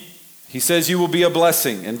omunene. He says you will be a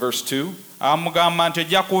blessing in verse 2. Amugamba nti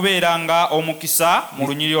ojja kubeeranga omukisa mu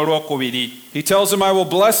lunyiri olwokubiri. He tells him, I will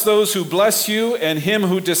bless those who bless you, and him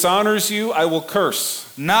who dishonors you I will curse.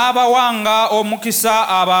 N'abawanga omukisa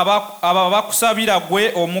abo abakusabira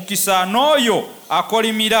gwe omukisa, n'oyo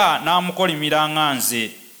akolimira n'amukolimira nga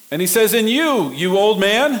nze. And he says, in you, you old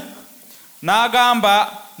man, N'agamba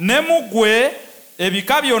ne mu ggwe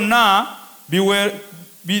ebika byonna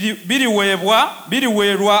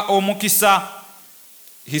biriweerwa omukisa.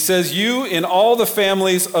 he says, you in all the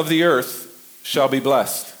families of the earth shall be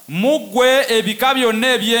blessed. Mu ggwe ebika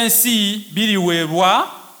byonna eby'ensi biriweerwa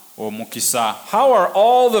omukisa. How are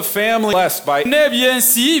all the families blessed by?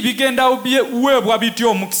 N'ebyensi bigenda weebwa bitya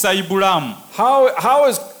omukisa Ibulaamu?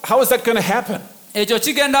 How is that going to happen? Ekyo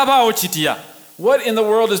kigenda baawo kitya? What in the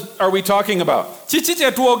world are we talking about? Kiki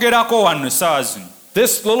kye twogerako wano essaawa zino?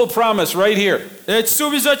 This little promise right here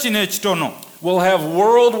Ekisuubizo kino ekitono will have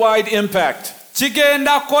worldwide impact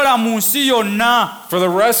kigenda kukola mu nsi yonna. for the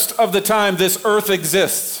rest of the time this earth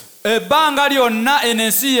exists. Ebbanga lyonna eno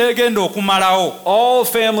ensi yeegenda okumalawo. All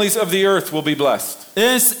families of the earth will be blessed.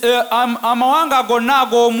 Amawanga gonna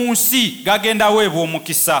ag'omu nsi gagenda weebwa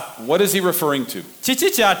omukisa. What is he referring to?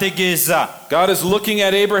 Kiki kyategeeza? God is looking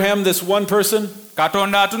at Abraham, this one person,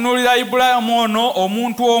 Katonda atunuulira Ibulaamu ono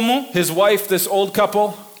omuntu omu, his wife, this old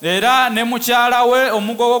couple, era ne mukyala we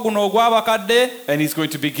omugogo guno ogw'abakadde, and he's going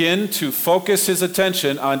to begin to focus his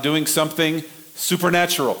attention on doing something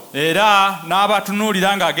supernatural. era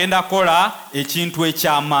n'abatunuulira ng'agenda kukola ekintu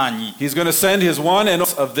eky'amaanyi. He's going to send his one and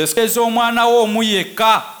of this. Omwana we omu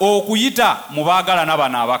yekka okuyita mu baagalana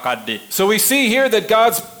bano abakadde. So we see here that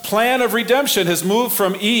God's plan of redemption has moved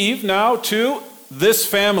from Eve now to this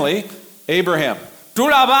family, Abraham.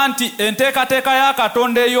 Tulaba nti enteekateeka ya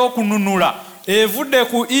Katonda ey'okununula evudde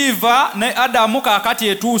ku Eva ne Adamu kaakati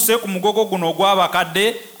etuuse ku mugogo guno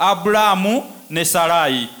ogw'abakadde Abulaamu ne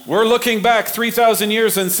Sarayi. We're looking back 3,000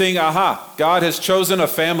 years and saying, aha, God has chosen a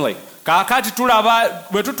family. Kaakati tulaba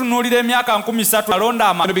bwe tutunuulira emyaka 13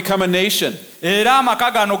 alonda Going to become a nation. era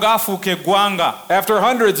amaka gano gaafuuka eggwanga. After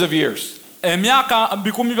hundreds of years, Emyaka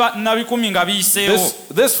bikumi na bikumi nga biyiseewo.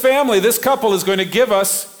 this family, this couple is going to give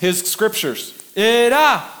us his scriptures.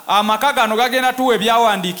 Era amaka gano gagenda tuwa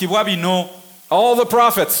ebyawandiikibwa bino. All the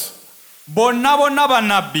prophets Bonna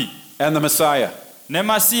bannabbi and the Messiah. ne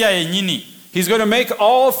Masiya yennyini. He's going to make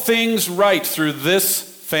all things right through this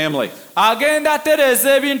family. Agenda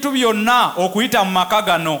atereeza ebintu byonna okuyita mu maka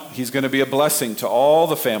gano. He's going to be a blessing to all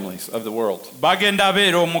the families of the world. Bagenda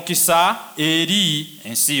beera omukisa eri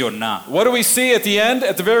ensi yonna. What do we see at the end,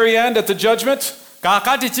 at the very end, at the judgment?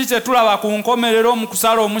 Kaakati ki kye tulaba ku nkomerero mu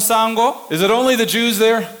kusala omusango? Is it only the Jews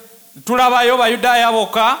there? Tulabayo Bayudaaya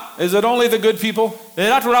bokka? Is it only the good people?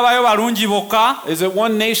 Era tulabayo balungi bokka? Is it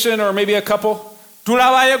one nation or maybe a couple?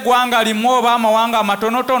 Tulabayo eggwanga limu oba amawanga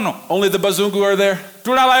matonotono? Only the Bazungu are there?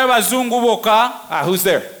 tulabayo bazungu bokka. Who's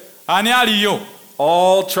there? Ani aliyo?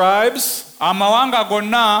 All tribes, Amawanga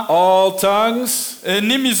gonna, all tongues,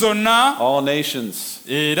 ennimi zonna, all nations.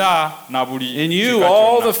 era na buli In you, kika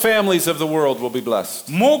all kyonna. the families of the world will be blessed.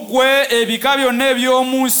 Mugwe ebika byonna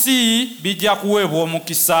eby'omu nsi bijja kuweebwa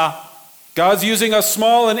omukisa. God's using a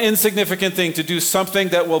small and insignificant thing to do something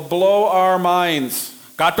that will blow our minds.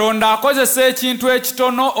 Katonda akozesa ekintu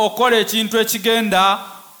ekitono okola ekintu ekigenda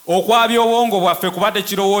okwabya obwongo bwaffe kuba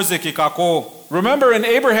tekirowoozekekako. Remember, in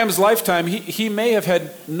Abraham's lifetime, he may have had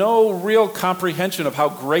no real comprehension of how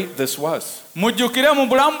great this was. Mujjukire mu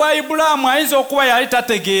bulamu bwa Ibulaamu ayinza okuba yali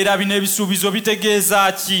tategeera bino ebisuubizo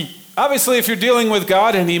bitegeeza ki. Obviously, if you're dealing with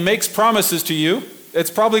God and he makes promises to you, it's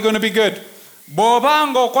probably going to be good.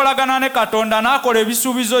 Bw'obanga okolagana ne Katonda n'akola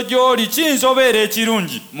ebisuubizo gy'oli kiyinza obeera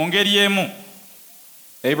ekirungi mu ngeri emu.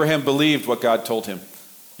 Abraham believed what God told him.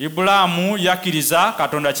 Ibulaamu yakkiriza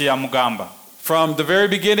Katonda kye yamugamba. From the very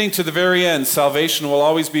beginning to the very end, salvation will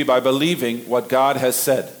always be by believing what God has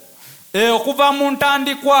said. Okuva mu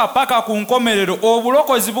ntandikwa paka ku nkomerero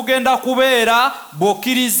obulokozi bugenda kubeera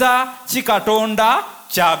bw'okkiriza ki Katonda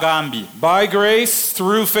ky'agambye. By grace,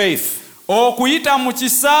 through faith. Okuyita mu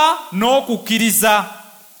kisa n'okukkiriza.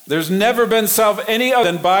 There's never been any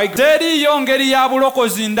other than by grace. Teriyo ngeri ya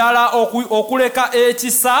bulokozi ndala okuleka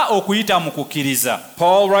ekisa okuyita mu kukkiriza.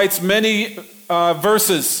 Paul writes many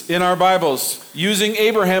verses in our Bibles using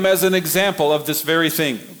Abraham as an example of this very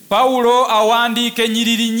thing. Pawulo awandiika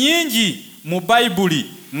ennyiriri nnyingi mu Bayibuli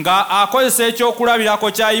nga akozesa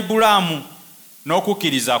ekyokulabirako kya Ibulaamu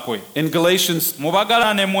n'okukkiriza kwe. In Galatians, mu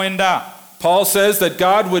bagalane 9, Paul says that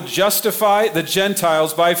God would justify the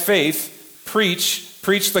Gentiles by faith,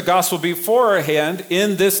 preach the gospel beforehand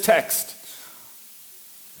in this text.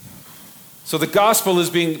 So the gospel is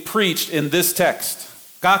being preached in this text.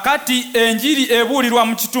 Kakati enjiri ebuulirwa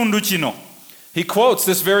mu kitundu kino. He quotes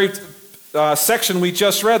this very section we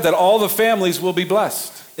just read, that all the families will be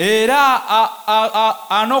blessed. Era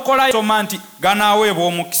anokola soma nti ganaaweebwa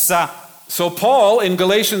omukisa. So Paul in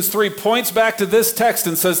Galatians 3 points back to this text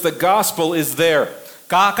and says the gospel is there.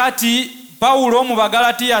 Kakati Pawulo mu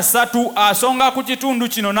Bagalatiya 3 asonga ku kitundu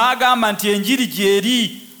kino n'agamba nti enjiri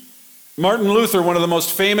gyeri. Martin Luther, one of the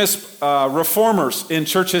most famous reformers in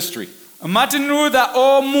church history, Martin Luther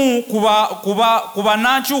omu kuba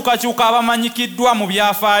nankyukakyuka abamanyikiddwa mu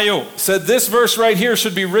byafaayo, said this verse right here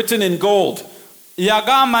should be written in gold.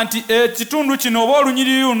 yagamba nti ekitundu kino oba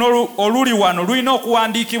olunyiriri luno oluli wano lulina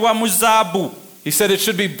okuwandiikibwa mu zaabu. He said it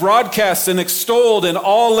should be broadcast and extolled in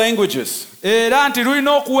all languages. Era nti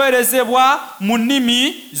lulina okuweerezebwa mu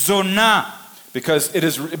nnimi zonna. Because it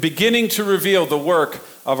is beginning to reveal the work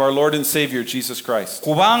of our Lord and Savior Jesus Christ.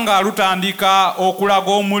 Kubanga lutandika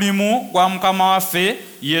okulaga omulimu gwa Mukama waffe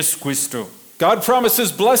Yesu Kristo. God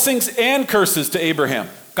promises blessings and curses to Abraham.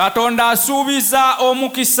 Katonda asuubiza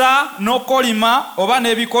omukisa n'okolima oba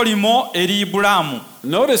n'ebikolimo eri Ibulaamu.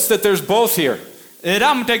 Notice that there's both here.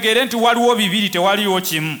 Era mutegeere nti waliwo bibiri tewaliwo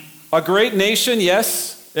kimu. A great nation,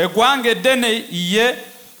 yes. Eggwanga eddene ye.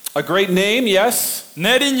 A great name, yes.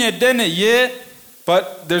 N'erinnya eddene ye.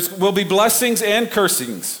 But there will be blessings and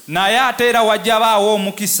cursings. Naye ate era wajja baawo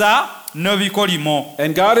omukisa n'ebikolimo.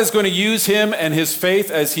 And God is going to use him and his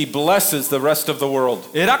faith as he blesses the rest of the world.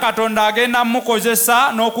 Era Katonda agenda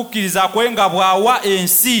mukozesa n'okukkiriza kwe nga bw'awa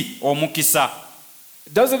ensi omukisa.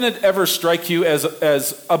 Doesn't it ever strike you as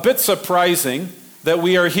a bit surprising that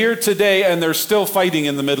we are here today and they're still fighting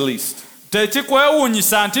in the Middle East?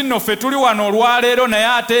 Tekikwewuunyisa nti nno ffe tuli wano olwaleero naye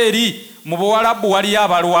ate eri mu Buwarabu waliyo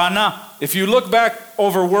abalwana. If you look back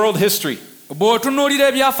over world history, bw'otunuulira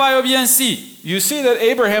ebyafaayo by'ensi, you see that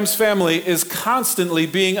Abraham's family is constantly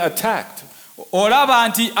being attacked. olaba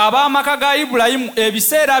nti ab'amaka ga Ibulayimu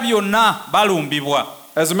ebiseera byonna balumbibwa.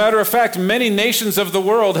 As a matter of fact, many nations of the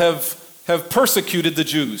world have persecuted the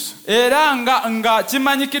Jews. Era nga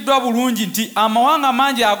kimanyikiddwa bulungi nti amawanga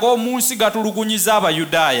mangi ag'omu nsi gatulugunyiza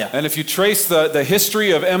Abayudaaya. And if you trace the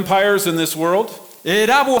history of empires in this world,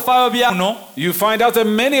 Era bw'ofaayo byano, you find out that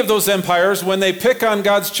many of those empires, when they pick on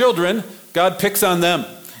God's children, God picks on them.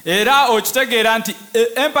 era okitegeera nti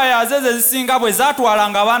empires ezo ezisinga bwe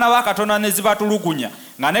zaatwalanga abaana ba Katonda ne zibatulugunya,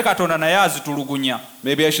 nga ne Katonda naye azitulugunya.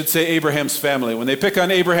 Maybe I should say Abraham's family. When they pick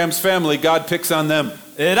on Abraham's family, God picks on them.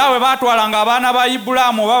 Era bwe baatwalanga abaana ba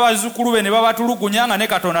Ibulaamu oba bazzukulu be ne babatulugunya, nga ne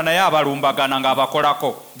Katonda naye abalumbagana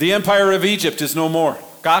ng'abakolako. The empire of Egypt is no more.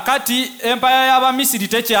 Kaakati empire y'Abamisiri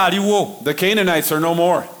tekyaliwo. The Canaanites are no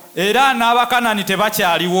more. Era n'Abakanani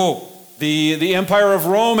tebakyaliwo. The empire of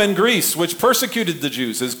Rome and Greece, which persecuted the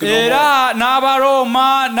Jews, is no more. Era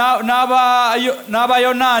n'Abaroma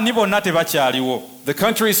n'Abayonaani bonna tebakyaliwo. The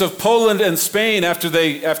countries of Poland and Spain, after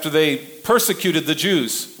they persecuted the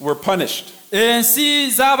Jews were punished. ensi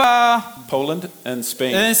z'aba Poland and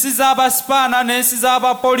Spain. ensi z'Abaspaana n'ensi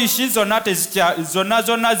z'Abapolishi zonna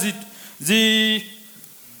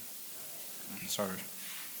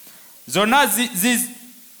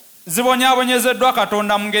zibonyaabonyezeddwa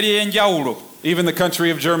Katonda mu ngeri ey'enjawulo. Even the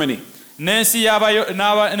country of Germany. n'ensi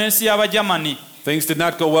y'Abagermany. Things did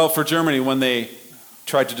not go well for Germany when they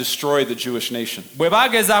tried to destroy the Jewish nation. bwe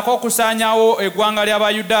baagezaako okusaanyawo eggwanga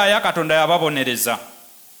ly'Abayudaaya Katonda yababonereza.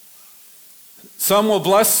 Some will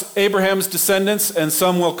bless Abraham's descendants and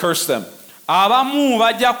some will curse them. abamu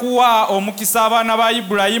bajja kuwa omukisa abaana ba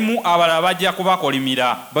Ibulayimu, abalala bajja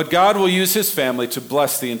kubakolimira. But God will use his family to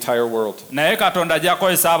bless the entire world. naye Katonda ajja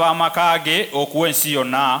kukozesa ab'amaka ge okuwa ensi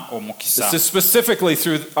yonna omukisa. This is specifically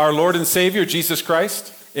through our Lord and Savior Jesus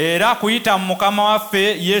Christ. era kuyita mu Mukama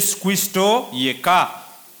waffe Yesu Kristo yekka.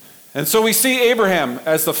 And so we see Abraham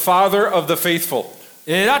as the father of the faithful.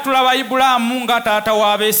 era tulaba Ibulaamu nga taata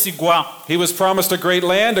w'abeesigwa. He was promised a great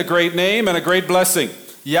land, a great name, and a great blessing.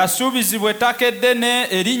 yasuubizibwa ettaka eddene,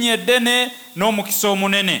 erinnya eddene n'omukisa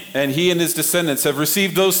omunene. And he and his descendants have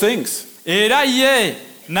received those things. era ye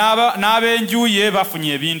n'ab'enju ye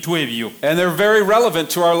bafunye ebintu ebyo. And they're very relevant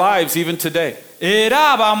to our lives even today.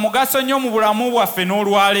 era ba mugaso nnyo mu bulamu bwaffe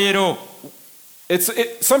n'olwaleero.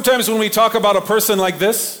 Sometimes when we talk about a person like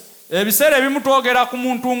this, ebiseera ebimu twogera ku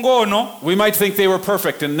muntu ng'ono, we might think they were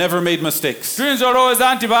perfect and never made mistakes. tuyinza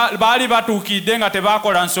olowooza nti baali batuukidde nga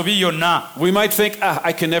tebaakola nsobi yonna. We might think,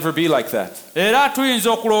 I can never be like that. era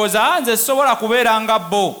tuyinza okulowooza nze sisobola kubeera nga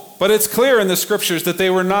bo. But it's clear in the scriptures that they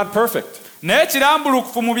were not perfect. naye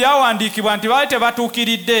kirambulukufu mu byawandiikibwa nti baali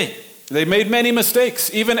tebatuukiridde. They made many mistakes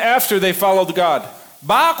even after they followed God.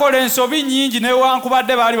 baakola ensobi nnyingi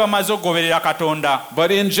newankubadde baali bamaze okugoberera Katonda.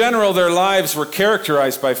 But in general, their lives were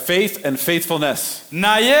characterized by faith and faithfulness.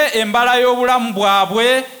 naye embala y'obulamu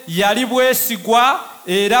bwabwe yali bwesigwa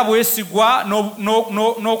era bwesigwa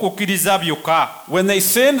n'okukkiriza byokka. When they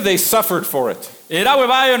sinned, they suffered for it. era bwe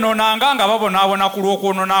baayonoonanga nga babonaabona ku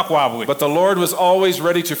lw'okwonoona kwabwe. But the Lord was always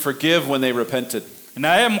ready to forgive when they repented.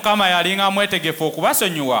 naye Mukama yalinga mwetegefu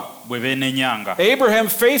okubasonyiwa bwe beenenyanga. Abraham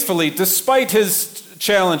faithfully, despite his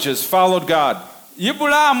challenges, followed God.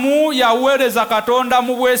 Ibulaamu yaweereza Katonda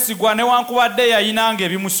mu bwesigwa newankubadde yayinanga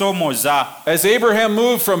ebimusoomooza. As Abraham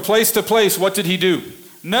moved from place to place, what did he do?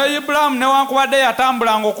 ne Ibulaamu newankubadde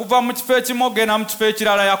yatambulanga okuva mu kifo ekimu okugenda mu kifo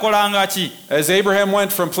ekirala yakolanga ki? As Abraham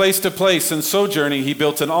went from place to place and sojourning, he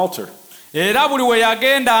built an altar. era buli we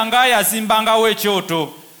yagendanga yazimbangawo ekyoto.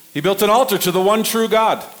 He built an altar to the one true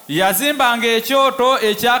God. yazimbanga ekyoto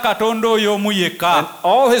ekya Katonda oyo omu yekka. And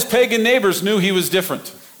all his pagan neighbors knew he was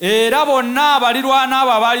different. era bonna abalirwana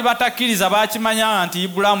abo abaali batakkiriza baakimanya nti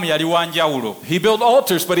Ibulaamu yali wa njawulo. He built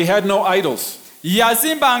altars, but he had no idols.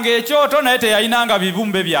 yazimbanga ekyoto naye teyayinanga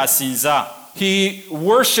bibumbe byasinza. He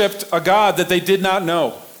worshipped a God that they did not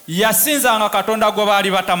know. yasinzanga Katonda gwe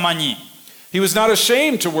baali batamanyi. He was not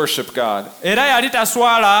ashamed to worship God era yali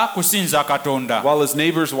taswala kusinza Katonda. while his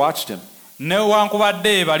neighbors watched him.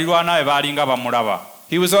 newankubadde balirwana be baalinga bamulaba.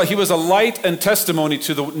 He was a light and testimony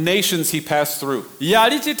to the nations he passed through.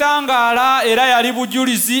 yali kitangaala era yali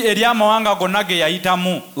bujulizi eri amawanga gonna ge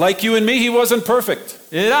yayitamu. Like you and me, he wasn't perfect.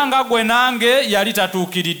 era nga gwe nange yali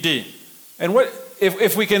tatuukiridde. And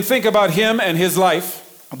if we can think about him and his life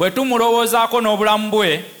bwe tumulowoozaako n'obulamu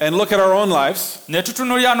bwe and look at our own lives, ne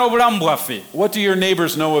tutunulira n'obulamu bwaffe, what do your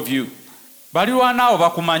neighbors know of you? balirwana abo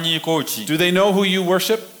bakumanyiiko ki? Do they know who you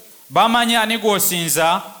worship? bamanyi ani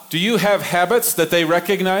gw'osinza? Do you have habits that they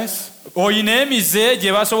recognize? oyina emize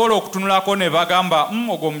gye basobola okutunulako ne bagamba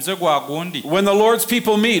ogwo omuze gwa gundi? When the Lord's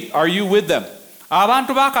people meet, are you with them?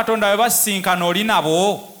 abantu ba Katonda bwe basisinkana oli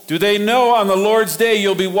nabo? Do they know on the Lord's day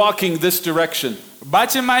you'll be walking this direction?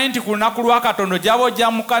 bakimanyi nti ku lunaku lwa Katonda ojjaba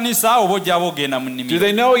ojja mu kanisa oba ojjaba ogenda mu Do nnimiro?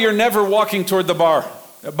 they know you're never walking toward the bar?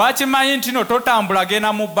 bakimanyi nti no totambula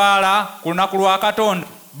genda mu bbaala ku lunaku lwa Katonda?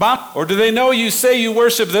 Or do they know you say you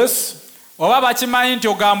worship this, oba bakimanyi nti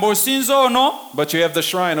ogamba osinza ono but you have the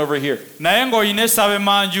shrine over here? naye ng'olina essaba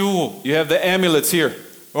emanjuwo, You have the amulets here.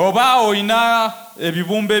 oba olina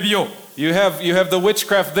ebibumbe byo, You have the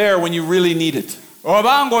witchcraft there when you really need it.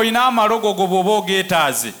 oba ng'olina amalogogo bw'oba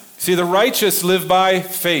ogeetaaze. See, the righteous live by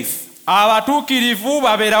faith. abatuukirivu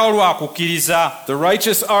babeerawo lwa kukkiriza. The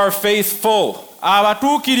righteous are faithful.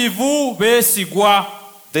 abatuukirivu beesigwa.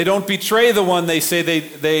 They don't betray the one they say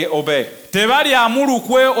they obey. tebalyamu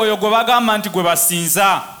lukwe oyo gwe bagamba nti gwe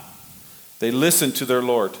basinza. They listen to their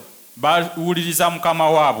Lord. bawuliriza mukama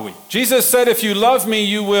waabwe. Jesus said, if you love me,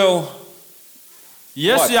 you will...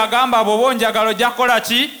 yesu yagamba bw'oba onjagala ojja kukola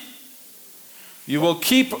ki? You will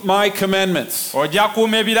keep my commandments. ojja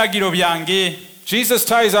kuuma ebiragiro byange. Jesus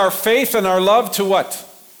ties our faith and our love to what?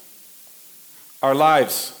 Our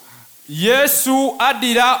lives. Yesu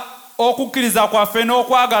addira okukkiriza kwaffe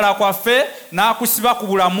n'okwagala kwaffe n'akusiba ku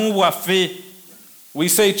bulamu bwaffe. We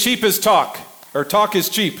say cheap is talk, or talk is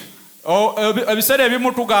cheap. Ebiseera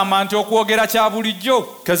ebimu tugamba nti okwogera kya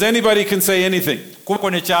bulijjo. Because anybody can say anything.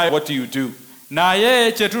 What do you do?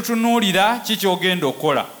 Naye kye tutunuulira kikyogenda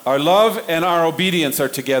okukola. Our love and our obedience are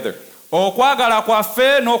together. Okwagala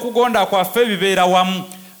kwaffe n'okugonda kwaffe bibeera wamu.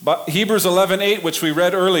 But Hebrews 11:8, which we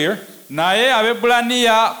read earlier, naye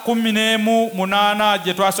Abebulaniya 11:8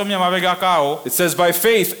 gye twasomye amabegakaawo, it says, by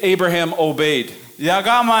faith Abraham obeyed.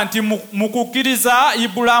 Yagamba nti mu kukkiriza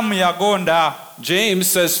Ibulaamu yagonda. James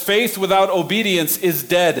says faith without obedience is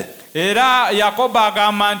dead. Era Yakobo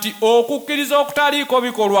agamba nti okukkiriza okutaliiko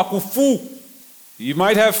bikolwa kufu. You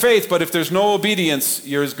might have faith, but if there's no obedience,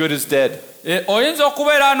 you're as good as dead. Oyinza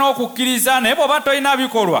okubeera n'okukkiriza naye bw'oba tolina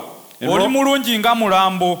bikolwa oli mulungi nga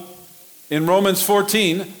mulambo. In Romans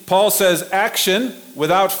 14, Paul says action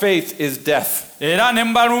without faith is death. Era ne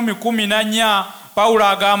mu Baruumi 14 Pawulo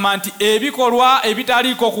agamba nti ebikolwa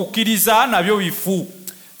ebitaliiko kukkiriza nabyo bifu.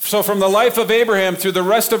 So from the life of Abraham through the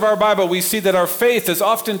rest of our Bible, we see that our faith is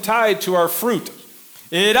often tied to our fruit.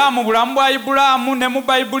 Era mu bulamu bwa Ibulaamu ne mu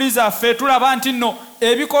Bayibuli zaffe tulaba nti nno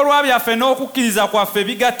ebikolwa byaffe n'okukkiriza kwaffe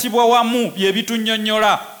bigattibwa wamu bye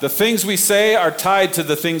bitunnyonnyola. The things we say are tied to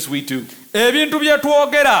the things we do. Ebintu bye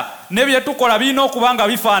twogera ne bye tukola birina okuba nga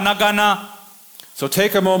bifaanagana. So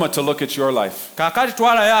take a moment to look at your life. Kaakati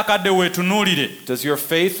twalayo akadde weetunuulire. Does your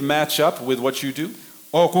faith match up with what you do?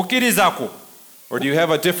 Okukkiriza kwo, Or do you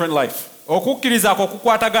have a different life? okukkiriza kwo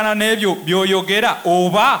kukwatagana n'ebyo by'oyogera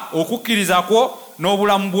oba okukkiriza kwo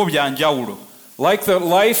n'obulamu bwo bya njawulo? Like the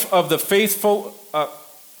life of the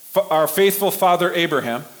our faithful father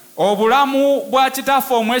Abraham, obulamu bwa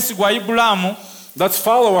kitaffe omwesigwa Ibulaamu, let's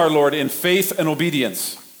follow our Lord in faith and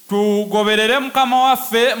obedience. tugoberere Mukama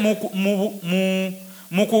waffe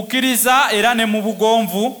mu kukkiriza era ne mu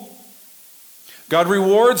bugonvu. God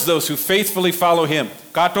rewards those who faithfully follow him.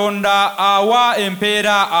 Katonda awa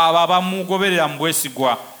empeera abo abamugoberera mu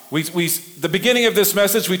bwesigwa. The beginning of this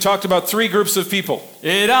message, we talked about 3 groups of people.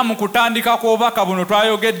 Era mu kutandika kw'obubaka buno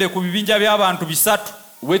twayogedde ku bibinja by'abantu bisatu.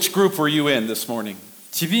 Which group were you in this morning?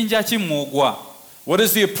 Kibinja kimwogwa. What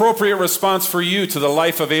is the appropriate response for you to the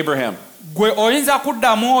life of Abraham? Gwe oyinza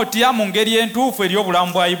kuddamu otya mu ngeri entuufu eri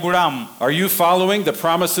obulamu bwa Ibulaamu? Are you following the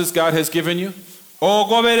promises God has given you?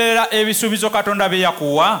 Ogoberera ebisuubizo Katonda bye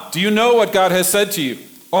yakuwa? Do you know what God has said to you?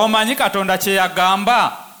 Omanyi Katonda kye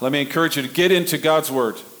yagamba? Let me encourage you to get into God's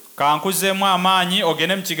word. Kankuzeemu amaanyi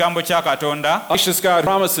ogende mu kigambo kya Katonda. Gracious God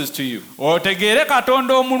promises to you. Otegeere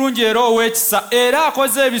Katonda omulungi era ow'ekisa era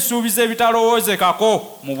akoze ebisuubizo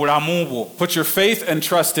ebitalowoozekako mu bulamu bwo. Put your faith and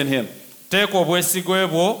trust in him. Teeka obwesigwa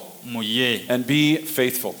bwo mu ye. And be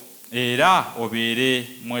faithful. Era obeere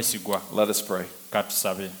mwesigwa. Let us pray.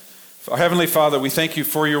 Katusabe. Our Heavenly Father, we thank you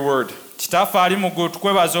for your word. Kitaffe ali mu ggulu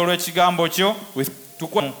tukwebaza olw'ekigambo kyo.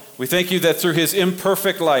 We thank you that through his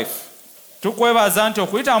imperfect life, tukwebaza nti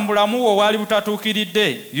okuyita mu bulamu bwo obwali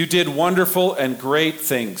butatuukiridde, you did wonderful and great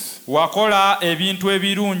things. wakola ebintu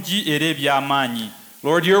ebirungi era eby'amaanyi.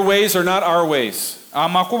 Lord, your ways are not our ways.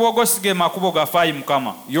 Amakubo go si ge makubo gaffe, Ayi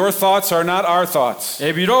Mukama. Your thoughts are not our thoughts.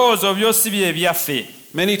 Ebirowoozo byo si bye byaffe.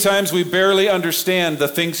 Many times we barely understand the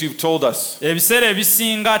things you've told us. Ebiseera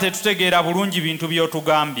ebisinga tetutegeera bulungi bintu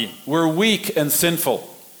by'otugambye. We're weak and sinful.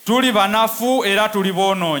 Tuli banafu era tuli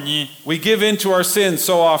boonoonyi. We give in to our sins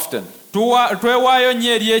so often. Twewaayo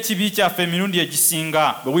nnyo eri ekibi kyaffe emirundi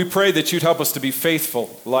egisinga. But we pray that you'd help us to be faithful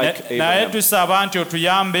like Naye Abraham. tusaba nti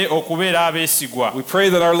otuyambe okubeera abeesigwa. We pray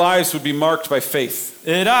that our lives would be marked by faith.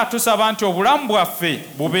 Era tusaba nti obulamu bwaffe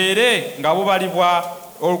bubeere nga bubalibwa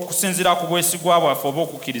okusinziira ku bwesigwa bwaffe oba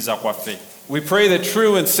okukkiriza kwaffe. We pray that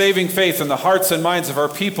true and saving faith in the hearts and minds of our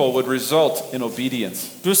people would result in obedience.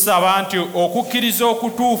 Tusaba nti okukkiriza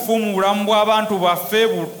okutuufu mu bulamu bw'abantu baffe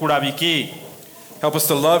kulabike. Help us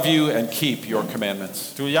to love you and keep your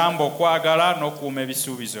commandments. Tuyambe okwagala n'okukuuma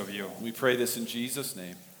ebisuubizo byo. We pray this in Jesus'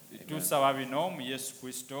 name. Tusaba bino mu Yesu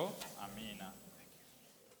Kristo.